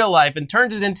moment from real life and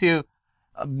turned it into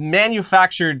a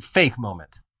manufactured fake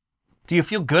moment. Do you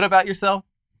feel good about yourself?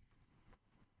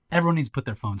 Everyone needs to put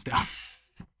their phones down.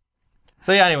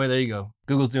 So yeah, anyway, there you go.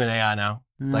 Google's doing AI now,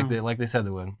 like they said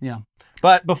they would. Yeah.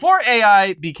 But before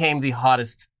AI became the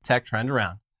hottest tech trend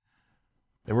around,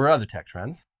 there were other tech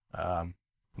trends.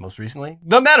 Most recently,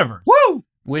 the metaverse. Woo!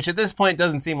 Which at this point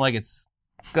doesn't seem like it's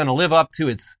going to live up to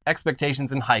its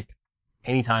expectations and hype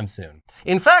anytime soon.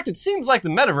 In fact, it seems like the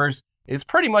metaverse is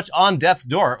pretty much on death's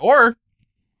door, or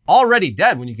already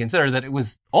dead when you consider that it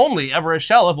was only ever a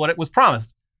shell of what it was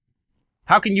promised.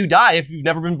 How can you die if you've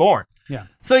never been born? Yeah.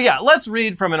 So yeah, let's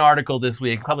read from an article this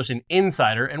week published in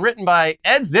Insider and written by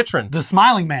Ed Zitron. The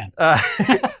smiling man.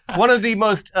 One of the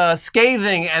most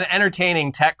scathing and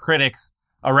entertaining tech critics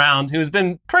around, who's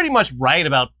been pretty much right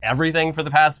about everything for the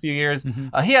past few years.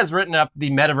 He has written up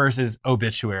the metaverse's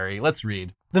obituary. Let's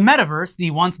read. The metaverse,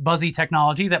 the once buzzy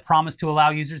technology that promised to allow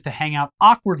users to hang out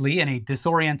awkwardly in a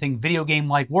disorienting video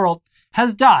game-like world,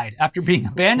 has died after being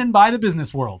abandoned by the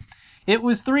business world. It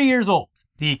was 3 years old.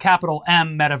 The capital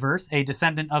M metaverse, a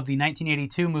descendant of the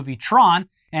 1982 movie Tron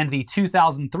and the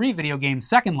 2003 video game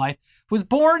Second Life, was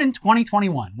born in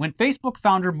 2021 when Facebook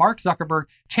founder Mark Zuckerberg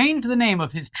changed the name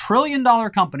of his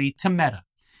trillion-dollar company to Meta.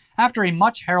 After a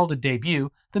much heralded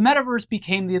debut, the metaverse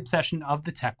became the obsession of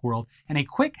the tech world and a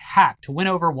quick hack to win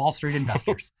over Wall Street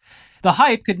investors. The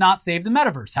hype could not save the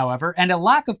metaverse, however, and a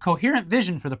lack of coherent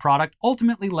vision for the product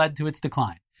ultimately led to its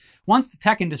decline. Once the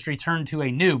tech industry turned to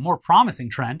a new, more promising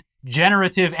trend,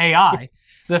 generative AI,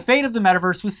 the fate of the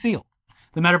metaverse was sealed.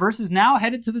 The metaverse is now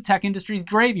headed to the tech industry's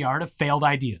graveyard of failed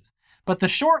ideas. But the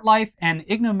short life and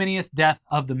ignominious death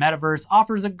of the metaverse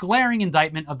offers a glaring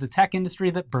indictment of the tech industry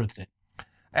that birthed it.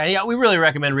 And yeah, we really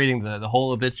recommend reading the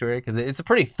whole obituary because it's a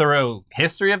pretty thorough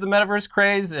history of the metaverse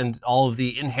craze and all of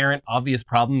the inherent obvious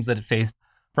problems that it faced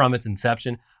from its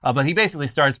inception. But he basically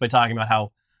starts by talking about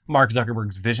how Mark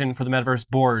Zuckerberg's vision for the metaverse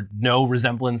bore no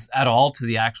resemblance at all to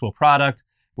the actual product,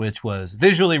 which was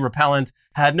visually repellent,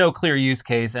 had no clear use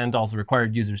case, and also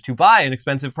required users to buy an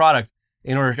expensive product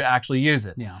in order to actually use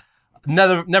it. Yeah.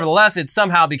 Nevertheless, it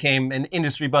somehow became an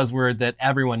industry buzzword that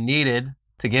everyone needed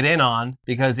to get in on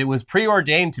because it was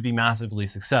preordained to be massively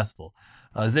successful.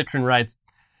 Zitron writes,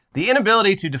 the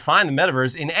inability to define the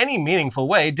metaverse in any meaningful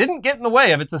way didn't get in the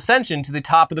way of its ascension to the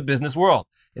top of the business world.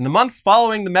 In the months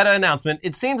following the Meta announcement,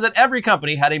 it seemed that every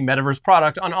company had a metaverse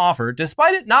product on offer,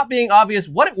 despite it not being obvious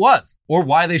what it was or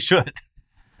why they should.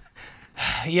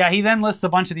 Yeah, he then lists a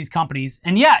bunch of these companies.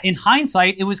 And yeah, in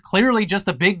hindsight, it was clearly just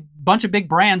a bunch of big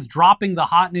brands dropping the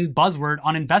hot new buzzword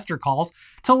on investor calls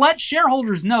to let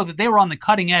shareholders know that they were on the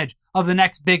cutting edge of the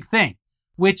next big thing,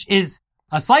 which is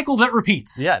a cycle that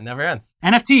repeats. Yeah, it never ends.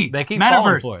 NFTs, they keep falling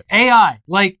metaverse, for it. AI.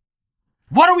 Like,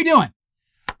 what are we doing?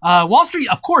 Wall Street,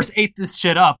 of course, ate this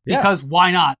shit up because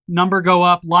why not? Number go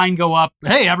up, line go up.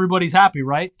 Hey, everybody's happy,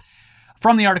 right?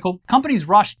 From the article, companies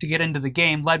rushed to get into the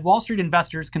game led Wall Street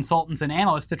investors, consultants, and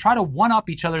analysts to try to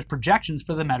one-up each other's projections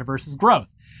for the metaverse's growth.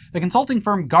 The consulting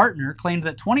firm Gartner claimed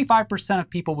that 25% of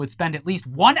people would spend at least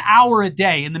 1 hour a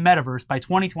day in the metaverse by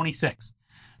 2026.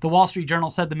 The Wall Street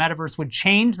Journal said the metaverse would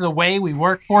change the way we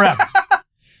work forever.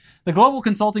 The global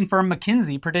consulting firm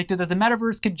McKinsey predicted that the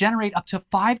metaverse could generate up to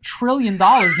 $5 trillion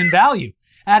in value,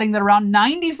 adding that around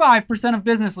 95% of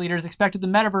business leaders expected the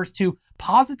metaverse to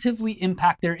positively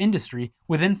impact their industry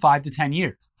within 5 to 10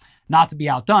 years. Not to be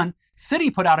outdone,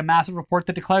 Citi put out a massive report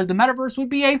that declared the metaverse would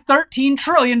be a $13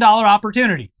 trillion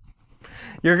opportunity.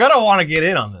 You're going to want to get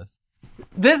in on this.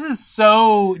 This is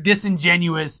so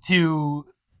disingenuous to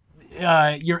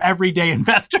your everyday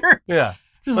investor. Yeah.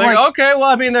 Just like, okay, well,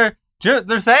 I mean,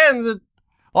 They're saying that,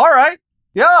 all right,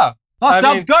 yeah. Oh,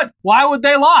 sounds good. Why would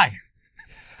they lie?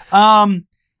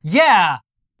 Yeah.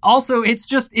 Also,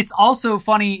 it's also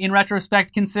funny in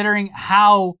retrospect, considering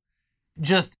how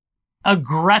just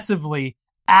aggressively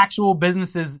actual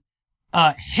businesses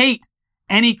hate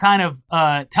any kind of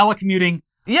telecommuting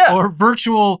or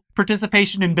virtual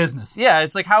participation in business. Yeah,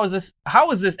 it's like, how is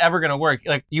this ever going to work?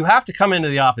 Like, you have to come into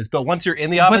the office, but once you're in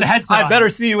the office, I better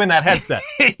see you in that headset.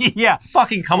 Yeah.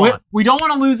 Fucking come on. We don't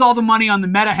want to lose all the money on the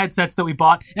Meta headsets that we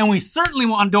bought, and we certainly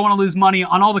don't want to lose money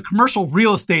on all the commercial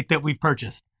real estate that we've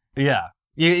purchased. Yeah.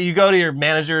 You go to your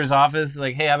manager's office,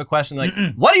 like, hey, I have a question. Like,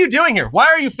 what are you doing here? Why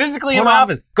are you physically in my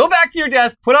office? Go back to your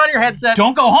desk, put on your headset.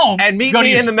 Don't go home. And meet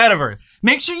me in the metaverse.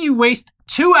 Make sure you waste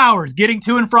 2 hours getting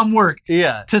to and from work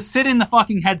to sit in the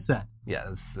fucking headset.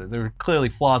 Yeah, there were clearly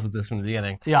flaws with this from the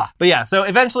beginning. Yeah. But yeah, so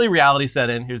eventually reality set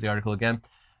in. Here's the article again.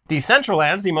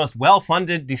 Decentraland, the most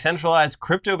well-funded, decentralized,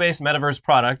 crypto-based metaverse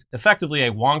product, effectively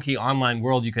a wonky online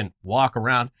world you can walk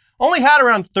around, only had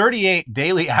around 38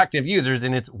 daily active users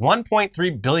in its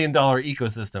 $1.3 billion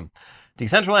ecosystem.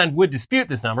 Decentraland would dispute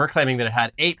this number, claiming that it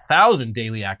had 8,000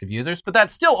 daily active users, but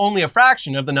that's still only a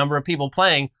fraction of the number of people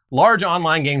playing large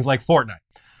online games like Fortnite.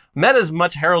 Meta's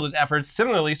much heralded efforts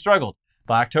similarly struggled.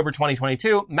 By October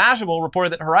 2022, Mashable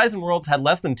reported that Horizon Worlds had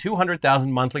less than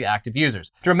 200,000 monthly active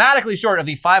users, dramatically short of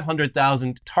the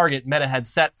 500,000 target Meta had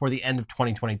set for the end of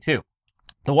 2022.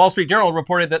 The Wall Street Journal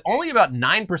reported that only about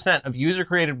 9% of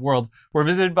user-created worlds were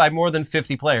visited by more than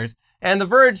 50 players, and The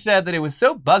Verge said that it was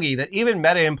so buggy that even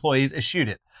Meta employees eschewed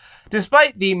it.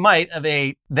 Despite the might of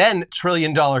a then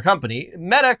trillion-dollar company,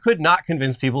 Meta could not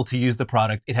convince people to use the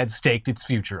product it had staked its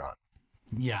future on.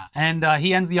 Yeah, and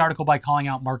he ends the article by calling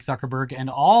out Mark Zuckerberg and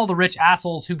all the rich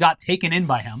assholes who got taken in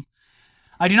by him.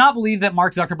 I do not believe that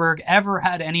Mark Zuckerberg ever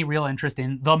had any real interest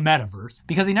in the metaverse,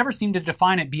 because he never seemed to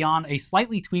define it beyond a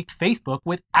slightly tweaked Facebook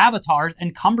with avatars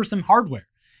and cumbersome hardware.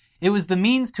 It was the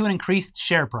means to an increased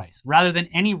share price, rather than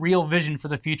any real vision for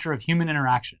the future of human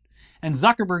interaction. And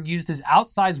Zuckerberg used his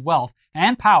outsized wealth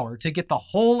and power to get the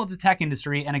whole of the tech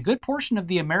industry and a good portion of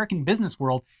the American business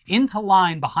world into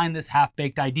line behind this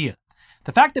half-baked idea.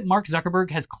 The fact that Mark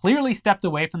Zuckerberg has clearly stepped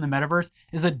away from the metaverse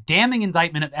is a damning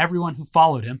indictment of everyone who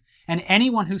followed him and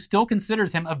anyone who still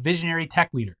considers him a visionary tech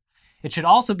leader. It should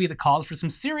also be the cause for some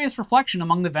serious reflection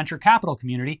among the venture capital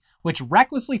community, which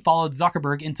recklessly followed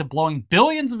Zuckerberg into blowing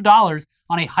billions of dollars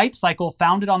on a hype cycle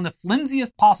founded on the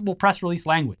flimsiest possible press release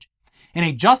language. In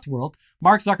a just world,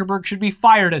 Mark Zuckerberg should be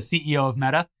fired as CEO of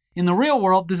Meta. In the real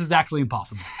world, this is actually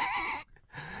impossible.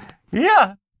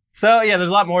 Yeah. So, yeah, there's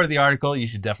a lot more to the article. You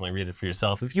should definitely read it for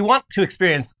yourself. If you want to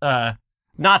experience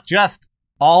not just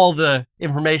all the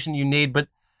information you need, but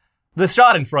the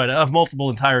schadenfreude of multiple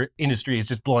entire industries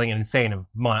just blowing an insane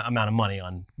amount of money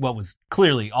on what was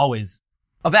clearly always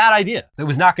a bad idea that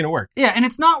was not going to work. Yeah, and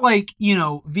it's not like,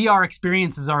 VR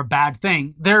experiences are a bad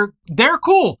thing. They're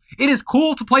cool. It is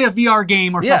cool to play a VR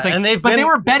game or something. And they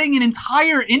were betting an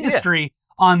entire industry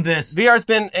on this. VR's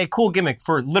been a cool gimmick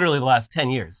for literally the last 10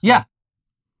 years. Yeah.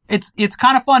 It's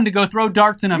kind of fun to go throw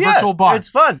darts in a virtual bar. It's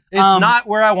fun. It's not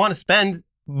where I want to spend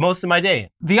most of my day.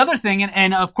 The other thing,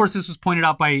 and of course this was pointed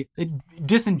out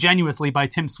disingenuously by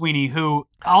Tim Sweeney, who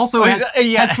also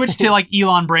has switched to like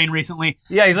Elon brain recently.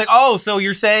 Yeah, he's like, oh, so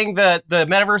you're saying that the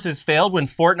metaverse has failed when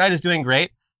Fortnite is doing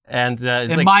great? And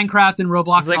Minecraft and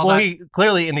Roblox and all that. He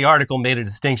clearly in the article made a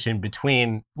distinction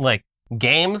between like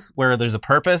games where there's a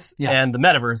purpose and the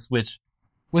metaverse, which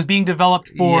was being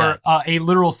developed for a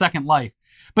literal second life.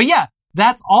 But yeah,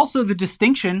 that's also the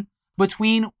distinction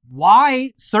between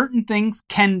why certain things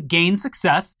can gain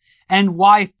success and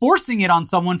why forcing it on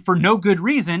someone for no good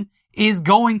reason is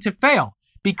going to fail.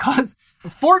 Because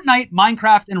Fortnite,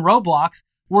 Minecraft, and Roblox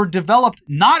were developed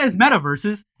not as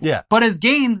metaverses, but as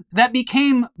games that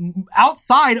became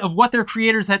outside of what their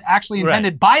creators had actually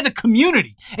intended by the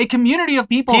community. A community of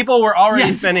people. People were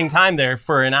already spending time there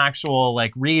for an actual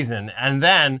like reason. And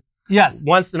then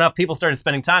once enough people started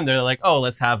spending time there, they're like, oh,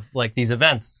 let's have like these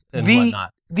events and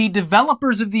whatnot. The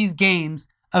developers of these games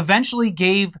eventually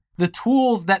gave the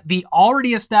tools that the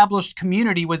already established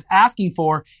community was asking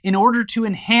for in order to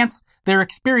enhance their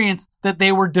experience that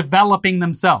they were developing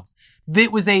themselves.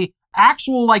 It was a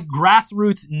actual like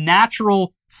grassroots,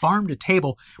 natural farm to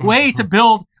table way to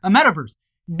build a metaverse.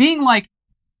 Being like,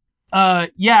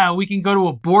 we can go to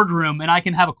a boardroom and I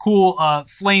can have a cool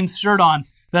Flames shirt on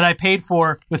that I paid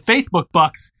for with Facebook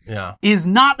bucks is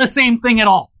not the same thing at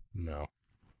all. No.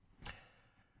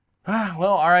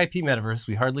 Well, R.I.P. Metaverse.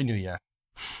 We hardly knew you.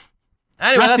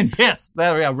 Anyway, rest in piss.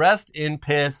 Rest in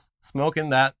piss. Smoking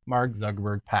that Mark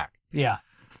Zuckerberg pack. Yeah.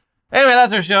 Anyway,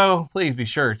 that's our show. Please be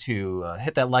sure to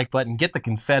hit that like button, get the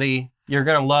confetti. You're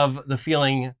going to love the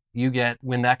feeling you get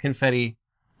when that confetti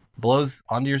blows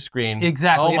onto your screen.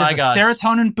 Exactly. Oh my gosh. It is a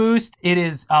serotonin boost. It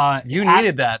is... you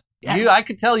needed that. I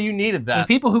could tell you needed that.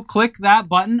 The people who click that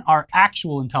button are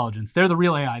actual intelligence. They're the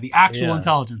real AI, the actual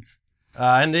intelligence.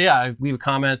 And leave a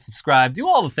comment, subscribe, do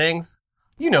all the things.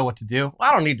 You know what to do.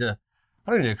 I don't need to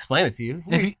explain it to you.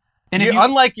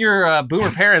 Unlike your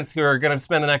boomer parents who are going to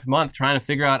spend the next month trying to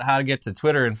figure out how to get to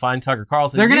Twitter and find Tucker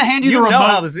Carlson, they're going to hand you the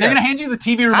remote. They're going to hand you the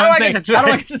TV remote. How do I get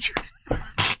to Twitter?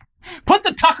 Put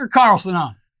the Tucker Carlson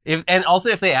on. If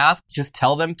they ask, just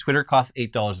tell them Twitter costs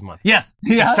 $8 a month. Yes.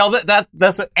 Just tell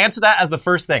answer that as the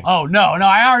first thing. Oh no,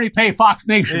 I already pay Fox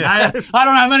Nation. I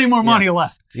don't have any more money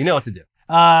left. You know what to do.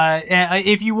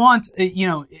 If you want,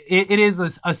 it is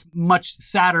a much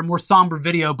sadder, more somber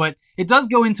video, but it does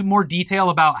go into more detail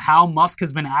about how Musk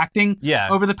has been acting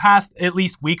over the past at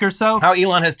least week or so. How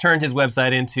Elon has turned his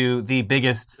website into the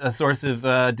biggest source of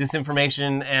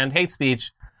disinformation and hate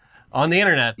speech on the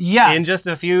internet in just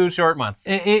a few short months.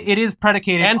 It is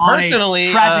predicated and on personally,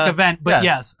 a tragic event, but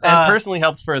yes. And personally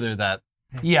helped further that.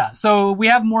 Yeah, so we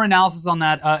have more analysis on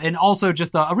that, and also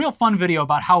just a real fun video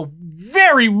about how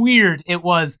very weird it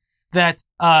was that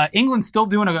England's still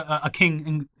doing a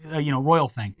king, royal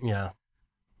thing. Yeah.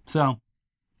 So,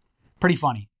 pretty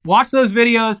funny. Watch those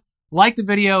videos, like the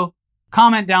video,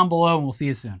 comment down below, and we'll see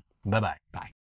you soon. Bye-bye. Bye.